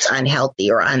anybody that's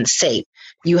unhealthy or unsafe.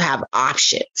 You have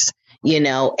options. And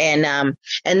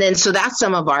then so that's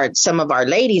some of our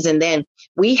ladies. And then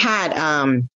we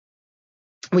had,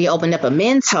 we opened up a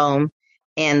men's home,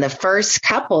 and the first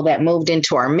couple that moved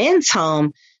into our men's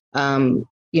home, one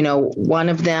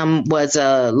of them was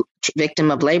a victim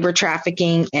of labor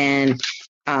trafficking, and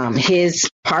his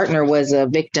partner was a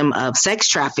victim of sex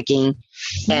trafficking,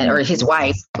 or his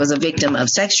wife was a victim of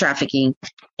sex trafficking.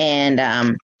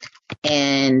 And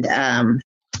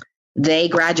they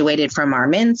graduated from our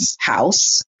men's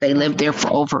house. They lived there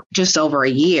for just over a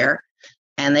year,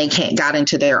 and they got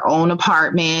into their own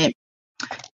apartment.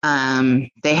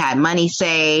 They had money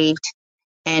saved,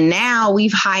 and now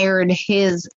we've hired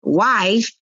his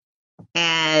wife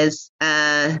as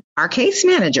our case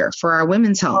manager for our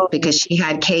women's home because she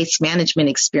had case management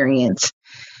experience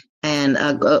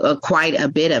and quite a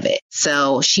bit of it.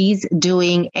 So she's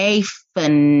doing a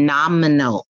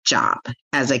phenomenal job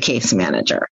as a case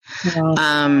manager.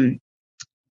 Wow.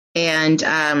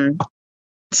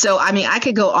 So, I mean, I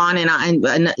could go on and on,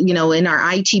 in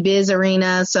our IT biz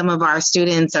arena, some of our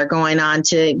students are going on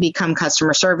to become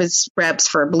customer service reps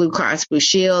for Blue Cross Blue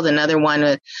Shield. Another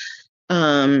one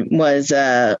was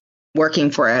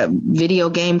working for a video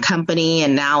game company,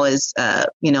 and now is,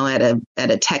 at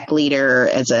a tech leader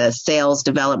as a sales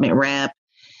development rep,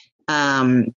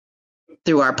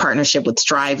 through our partnership with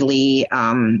Strively.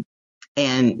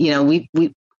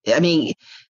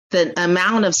 The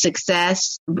amount of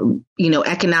success,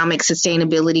 economic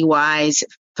sustainability wise,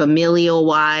 familial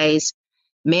wise,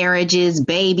 marriages,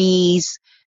 babies,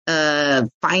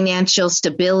 financial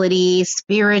stability,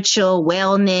 spiritual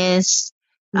wellness,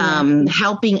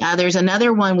 helping others.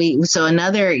 Another of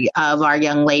our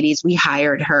young ladies, we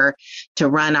hired her to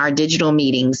run our digital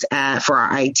meetings for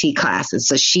our IT classes.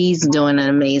 So she's doing an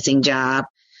amazing job.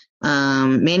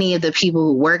 Many of the people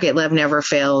who work at Love Never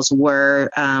Fails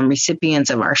were recipients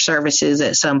of our services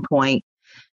at some point.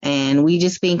 And we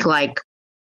just think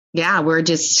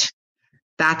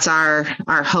that's our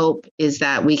hope, is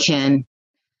that we can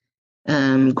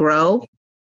grow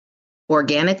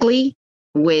organically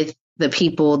with the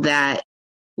people that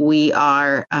we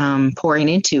are pouring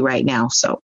into right now.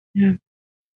 So yeah.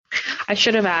 I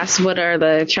should have asked, what are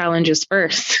the challenges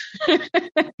first?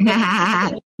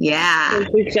 Yeah.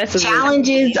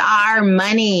 Challenges are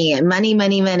money.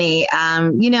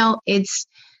 It's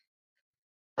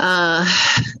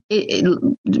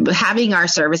having our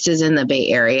services in the Bay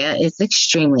Area is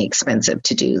extremely expensive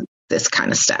to do this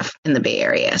kind of stuff in the Bay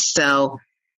Area. So,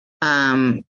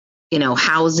 housing,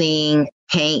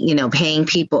 paying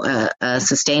people a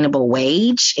sustainable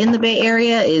wage in the Bay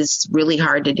Area is really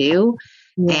hard to do.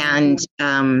 Yeah.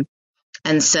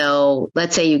 And so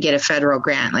let's say you get a federal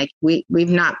grant, like we've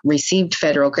not received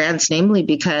federal grants, namely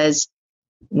because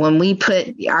when we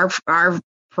put our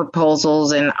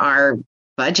proposals and our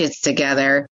budgets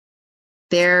together,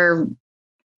 they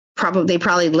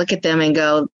probably look at them and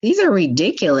go, these are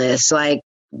ridiculous. Like,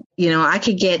 I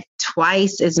could get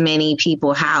twice as many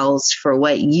people housed for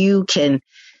what you can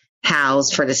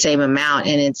house for the same amount.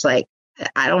 And it's like,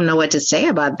 I don't know what to say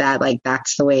about that. Like,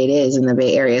 that's the way it is in the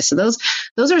Bay Area. So those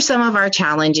are some of our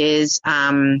challenges.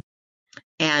 But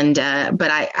I'm,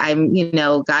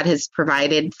 God has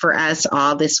provided for us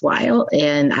all this while.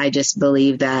 And I just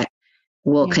believe that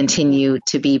we'll continue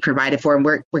to be provided for. And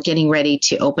we're getting ready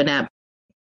to open up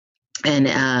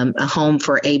a home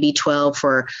for AB-12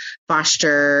 for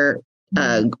foster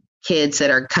kids that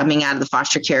are coming out of the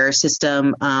foster care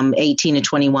system, 18 to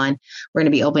 21. We're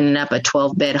going to be opening up a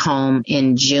 12-bed home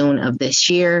in June of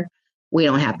this year. We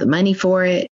don't have the money for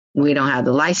it. We don't have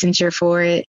the licensure for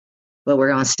it, but we're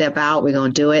going to step out. We're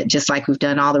going to do it just like we've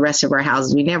done all the rest of our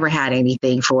houses. We never had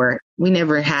anything for it. We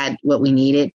never had what we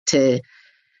needed to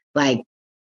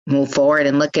move forward.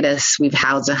 And look at us. We've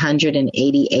housed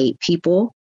 188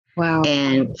 people. Wow.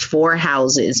 And 4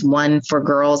 houses, 1 for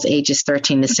girls ages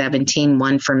 13 to 17,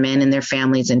 1 for men and their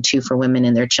families, and 2 for women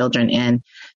and their children, and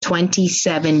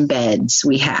 27 beds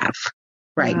we have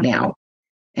right now.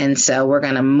 And so we're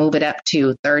going to move it up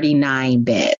to 39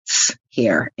 beds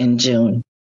here in June.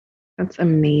 That's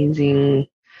amazing.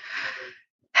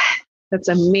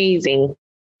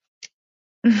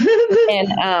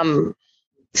 And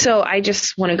so I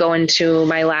just want to go into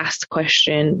my last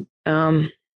question.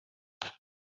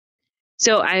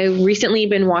 So I recently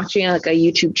been watching a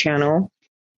YouTube channel,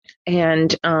 and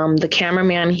the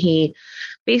cameraman, he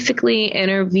basically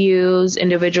interviews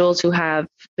individuals who have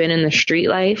been in the street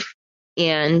life.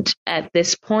 And at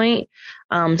this point,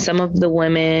 some of the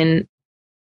women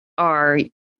are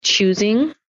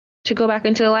choosing to go back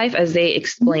into life, as they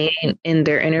explain in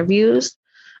their interviews.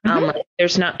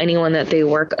 There's not anyone that they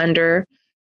work under.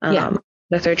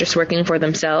 That they're just working for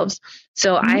themselves.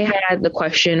 So I had the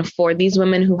question for these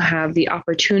women who have the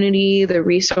opportunity, the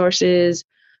resources,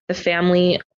 the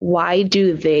family, why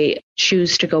do they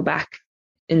choose to go back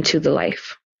into the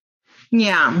life?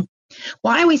 Yeah.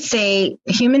 Well, I always say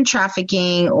human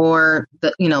trafficking, or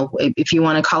if you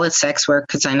want to call it sex work,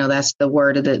 because I know that's the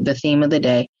word of the theme of the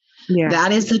day. Yeah.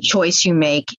 That is the choice you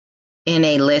make in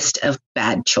a list of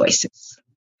bad choices.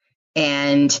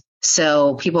 And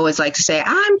so people always like to say,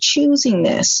 I'm choosing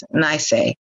this. And I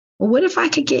say, well, what if I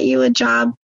could get you a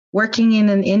job working in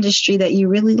an industry that you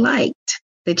really liked,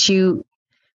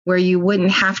 where you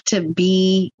wouldn't have to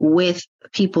be with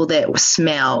people that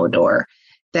smelled or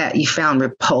that you found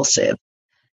repulsive?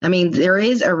 I mean, there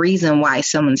is a reason why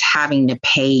someone's having to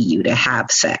pay you to have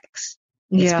sex.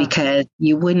 It's because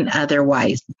you wouldn't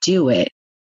otherwise do it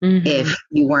if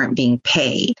you weren't being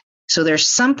paid. So there's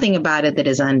something about it that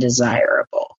is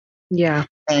undesirable. Yeah.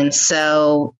 And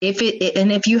so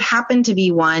if you happen to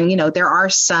be one, there are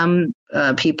some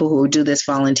people who do this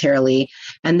voluntarily,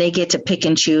 and they get to pick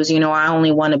and choose. I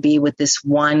only want to be with this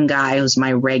one guy who's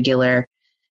my regular,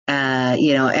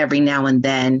 every now and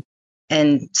then.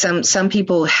 And some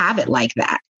people have it like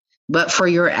that. But for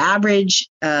your average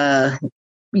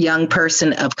young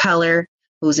person of color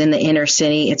who's in the inner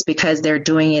city, it's because they're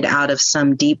doing it out of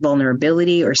some deep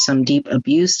vulnerability or some deep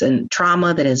abuse and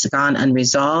trauma that has gone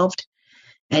unresolved.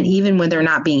 And even when they're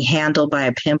not being handled by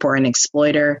a pimp or an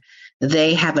exploiter,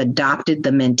 they have adopted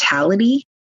the mentality,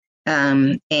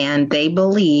 and they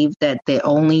believe that the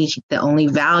only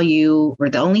value, or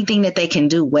the only thing that they can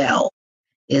do well,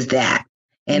 is that.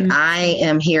 And I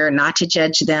am here not to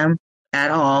judge them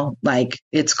at all. Like,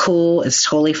 it's cool, it's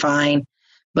totally fine.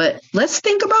 But let's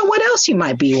think about what else you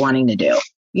might be wanting to do.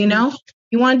 You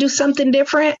want to do something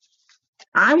different?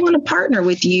 I want to partner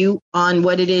with you on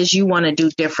what it is you want to do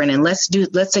different, and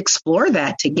let's explore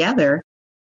that together,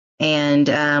 and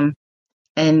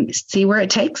see where it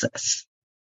takes us.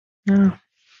 Oh,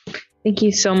 Thank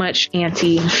you so much,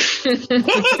 Auntie.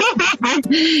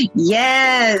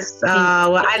 Yes.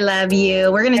 Oh, well, I love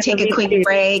you. We're going to take a quick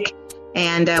break,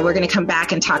 and we're going to come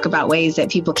back and talk about ways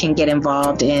that people can get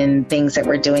involved in things that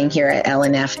we're doing here at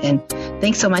LNF. And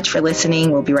thanks so much for listening.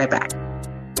 We'll be right back.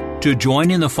 To join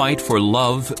in the fight for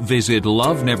love, visit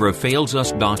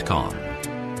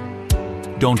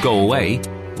loveneverfailsus.com. Don't go away.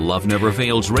 Love Never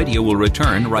Fails Radio will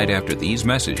return right after these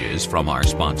messages from our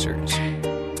sponsors.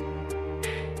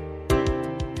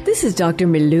 This is Dr.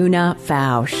 Miluna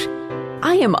Fausch.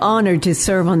 I am honored to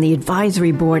serve on the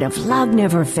advisory board of Love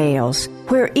Never Fails,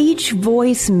 where each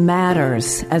voice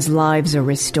matters as lives are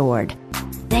restored.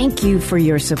 Thank you for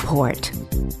your support.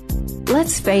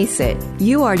 Let's face it,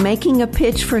 you are making a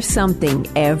pitch for something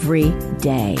every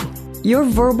day. Your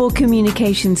verbal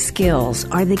communication skills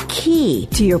are the key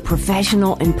to your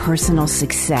professional and personal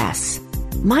success.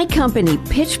 My company,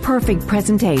 Pitch Perfect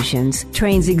Presentations,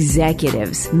 trains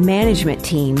executives, management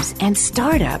teams, and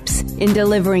startups in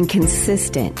delivering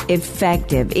consistent,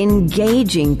 effective,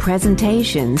 engaging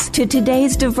presentations to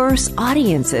today's diverse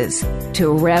audiences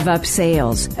to rev up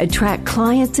sales, attract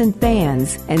clients and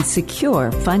fans, and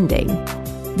secure funding.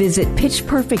 Visit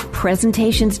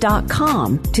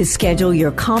pitchperfectpresentations.com to schedule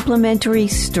your complimentary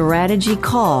strategy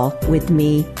call with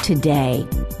me today.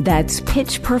 That's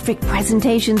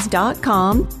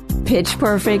pitchperfectpresentations.com,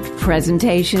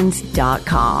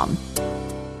 pitchperfectpresentations.com.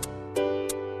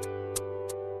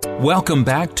 Welcome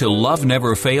back to Love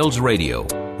Never Fails Radio,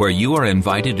 where you are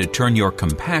invited to turn your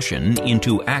compassion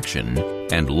into action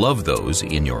and love those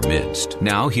in your midst.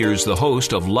 Now, here's the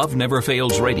host of Love Never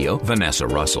Fails Radio, Vanessa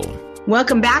Russell.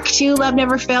 Welcome back to Love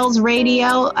Never Fails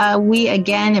Radio. We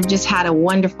again have just had a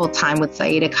wonderful time with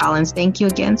Saida Collins. Thank you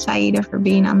again, Saida, for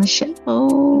being on the show.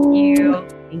 Thank you.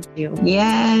 Thank you.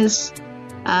 Yes.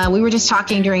 We were just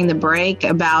talking during the break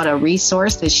about a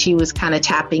resource that she was kind of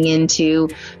tapping into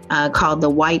called the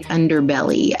White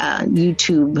Underbelly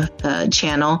YouTube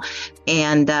channel.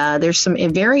 And there's some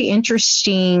very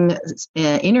interesting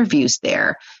interviews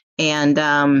there,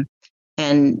 and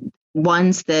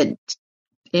ones that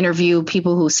interview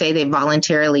people who say they've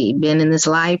voluntarily been in this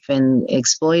life and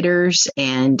exploiters.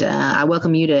 And I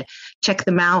welcome you to check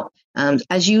them out.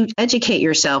 As you educate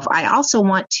yourself, I also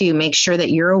want to make sure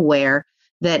that you're aware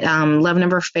that Love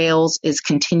Never Fails is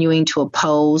continuing to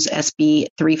oppose SB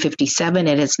 357.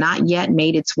 It has not yet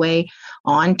made its way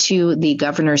onto the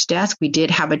governor's desk. We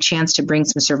did have a chance to bring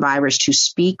some survivors to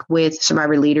speak with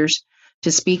survivor leaders,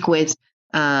 to speak with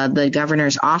the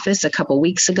governor's office a couple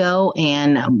weeks ago,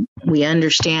 and we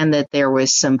understand that there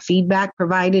was some feedback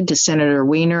provided to Senator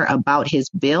Wiener about his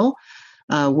bill,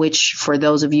 which for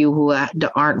those of you who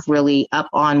aren't really up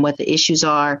on what the issues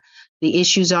are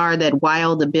that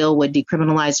while the bill would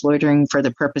decriminalize loitering for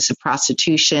the purpose of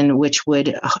prostitution, which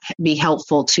would be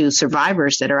helpful to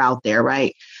survivors that are out there,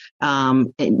 right?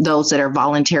 Those that are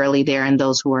voluntarily there and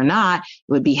those who are not, it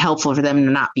would be helpful for them to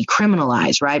not be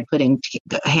criminalized, right? Putting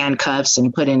handcuffs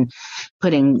and putting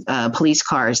police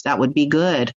cars, that would be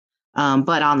good.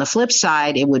 But on the flip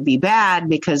side, it would be bad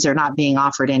because they're not being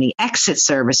offered any exit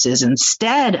services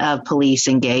instead of police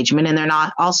engagement. And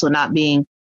they're also not being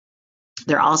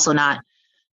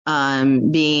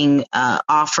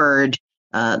offered.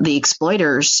 The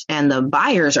exploiters and the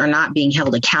buyers are not being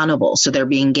held accountable. So they're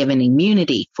being given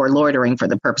immunity for loitering for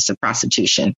the purpose of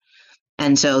prostitution.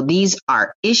 And so these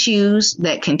are issues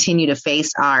that continue to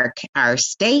face our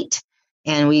state.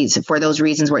 And for those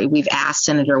reasons, we've asked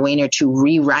Senator Wiener to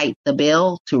rewrite the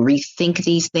bill, to rethink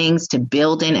these things, to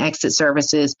build in exit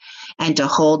services, and to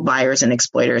hold buyers and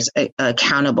exploiters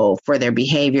accountable for their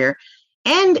behavior.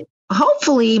 And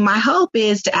hopefully, my hope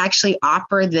is to actually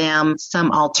offer them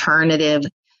some alternatives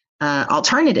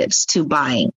to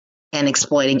buying and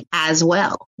exploiting as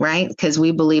well, right? Because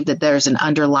we believe that there's an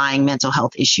underlying mental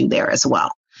health issue there as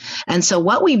well. And so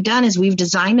what we've done is we've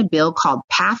designed a bill called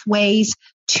Pathways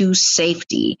to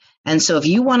Safety. And so if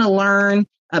you want to learn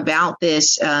about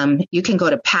this, you can go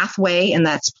to Pathway, and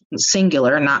that's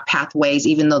singular, not Pathways,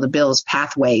 even though the bill is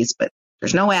Pathways, but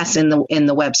there's no S in the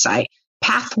website.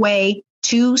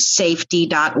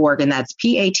 Pathwaytosafety.org, and that's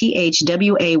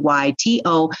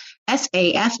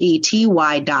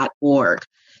PATHWAYTOSAFETY.org.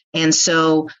 And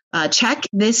so check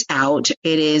this out.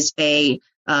 It is a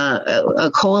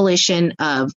coalition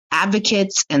of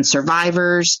advocates and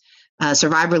survivors,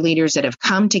 survivor leaders that have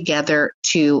come together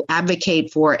to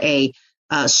advocate for a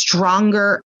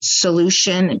stronger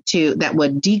solution that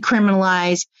would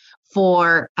decriminalize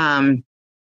for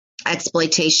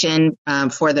exploitation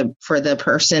for the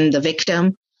person, the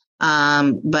victim,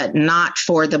 but not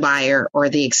for the buyer or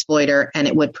the exploiter. And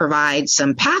it would provide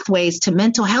some pathways to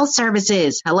mental health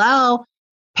services. Hello.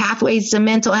 pathways to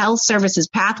mental health services,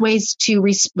 pathways to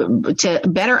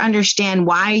better understand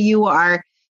why you are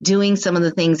doing some of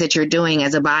the things that you're doing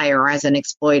as a buyer or as an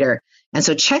exploiter. And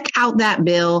so check out that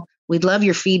bill. We'd love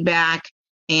your feedback.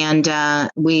 And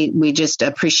we just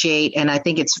appreciate, and I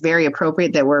think it's very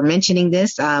appropriate that we're mentioning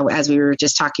this as we were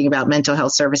just talking about mental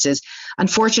health services.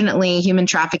 Unfortunately, human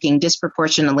trafficking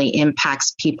disproportionately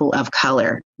impacts people of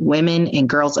color, women and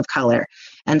girls of color.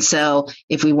 And so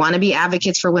if we want to be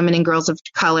advocates for women and girls of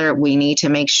color, we need to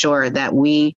make sure that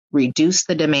we reduce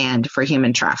the demand for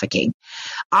human trafficking.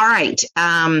 All right.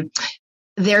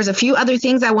 There's a few other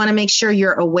things I want to make sure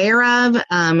you're aware of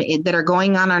that are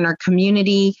going on in our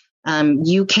community.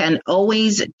 You can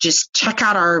always just check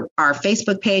out our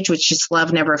Facebook page, which is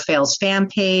Love Never Fails fan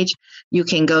page. You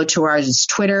can go to our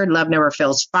Twitter, Love Never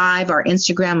Fails 5, our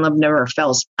Instagram, Love Never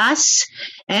Fails Us,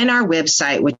 and our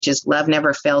website, which is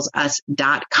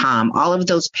loveneverfailsus.com. All of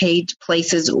those paid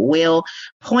places will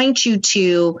point you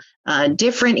to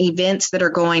different events that are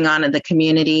going on in the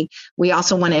community. We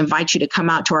also want to invite you to come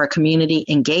out to our Community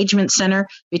Engagement Center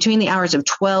between the hours of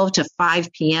 12 to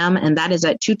 5 p.m., and that is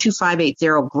at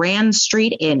 22580 Grand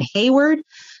Street in Hayward.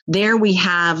 There we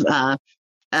have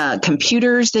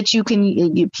computers that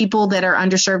people that are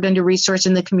underserved, under-resourced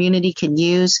in the community can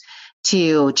use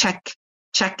to check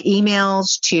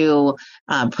emails, to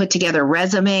put together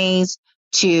resumes,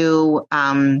 to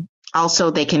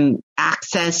also they can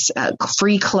access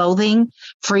free clothing,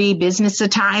 free business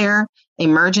attire,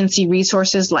 emergency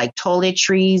resources like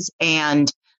toiletries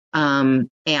and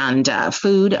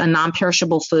food, a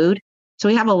non-perishable food. So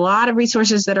we have a lot of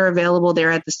resources that are available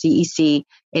there at the CEC.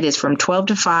 It is from 12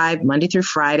 to 5, Monday through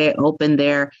Friday, open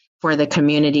there for the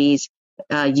community's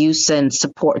use and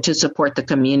support to support the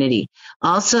community.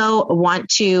 Also want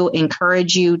to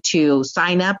encourage you to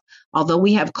sign up. Although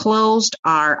we have closed,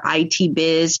 our IT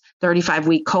Biz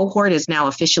 35-week cohort is now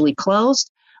officially closed.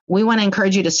 We want to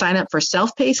encourage you to sign up for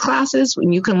self-paced classes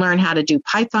when you can learn how to do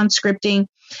Python scripting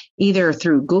either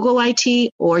through Google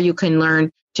IT or you can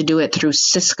learn to do it through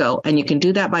Cisco. And you can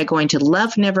do that by going to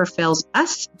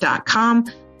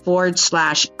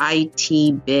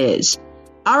loveneverfailsus.com/IT Biz.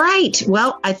 All right.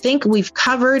 Well, I think we've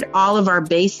covered all of our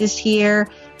bases here.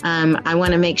 I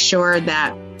want to make sure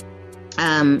that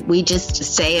we just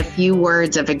say a few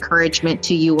words of encouragement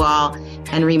to you all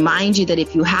and remind you that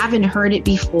if you haven't heard it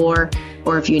before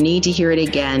or if you need to hear it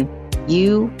again,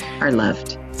 you are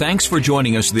loved. Thanks for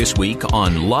joining us this week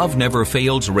on Love Never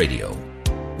Fails Radio.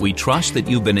 We trust that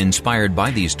you've been inspired by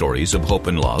these stories of hope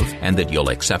and love and that you'll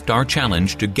accept our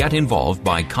challenge to get involved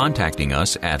by contacting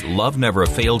us at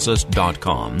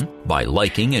loveneverfailsus.com, by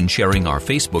liking and sharing our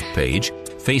Facebook page,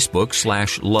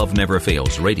 Facebook/Love Never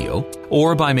Fails Radio,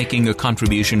 or by making a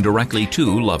contribution directly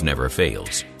to Love Never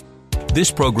Fails. This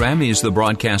program is the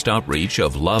broadcast outreach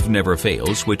of Love Never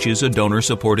Fails, which is a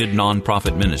donor-supported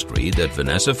nonprofit ministry that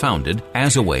Vanessa founded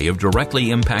as a way of directly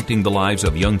impacting the lives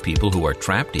of young people who are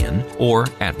trapped in or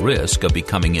at risk of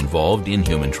becoming involved in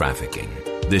human trafficking.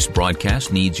 This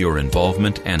broadcast needs your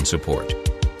involvement and support.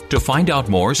 To find out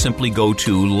more, simply go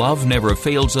to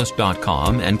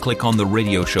loveneverfailsus.com and click on the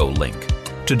radio show link.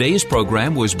 Today's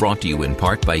program was brought to you in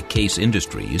part by Case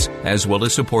Industries, as well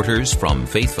as supporters from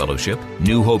Faith Fellowship,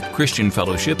 New Hope Christian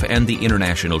Fellowship, and the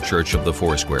International Church of the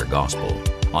Foursquare Gospel.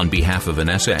 On behalf of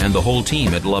Vanessa and the whole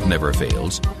team at Love Never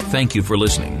Fails, thank you for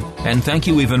listening, and thank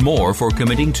you even more for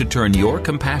committing to turn your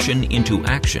compassion into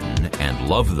action and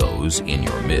love those in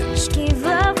your midst. Give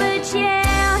up a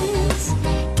chance,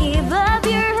 give up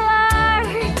your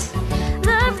heart,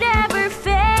 love never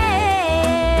fails.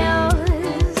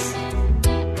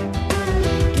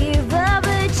 Give up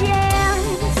a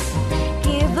chance,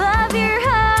 give up your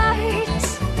heart,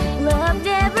 love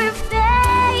never fails.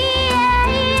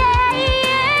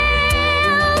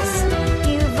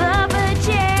 Give up a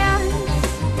chance,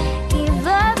 give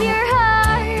up your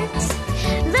heart,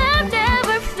 love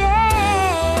never fails.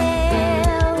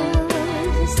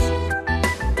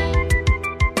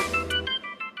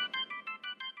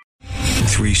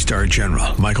 3-star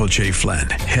General Michael J. Flynn,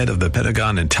 head of the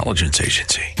Pentagon Intelligence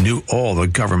Agency, knew all the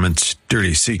government's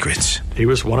dirty secrets. He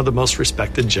was one of the most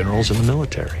respected generals in the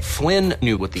military. Flynn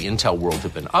knew what the intel world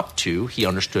had been up to. He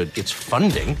understood its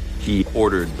funding. He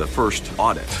ordered the first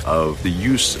audit of the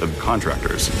use of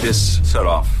contractors. This set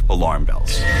off alarm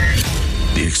bells.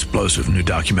 The explosive new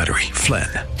documentary, Flynn,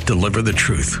 Deliver the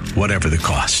Truth, Whatever the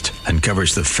Cost,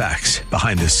 uncovers the facts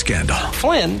behind this scandal.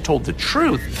 Flynn told the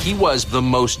truth. He was the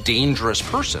most dangerous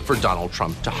person for Donald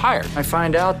Trump to hire. I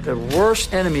find out the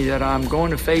worst enemy that I'm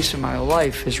going to face in my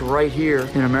life is right here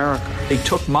in America. They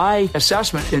took my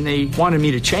assessment and they wanted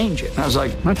me to change it. And I was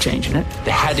like, I'm not changing it.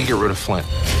 They had to get rid of Flynn.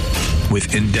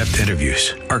 With in-depth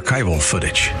interviews, archival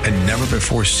footage, and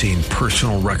never-before-seen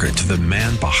personal records of the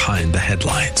man behind the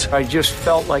headlines. I just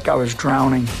felt like I was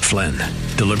drowning. Flynn,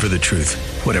 deliver the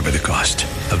truth, whatever the cost.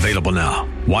 Available now.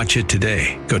 Watch it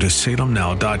today. Go to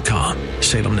salemnow.com.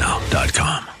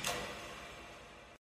 salemnow.com.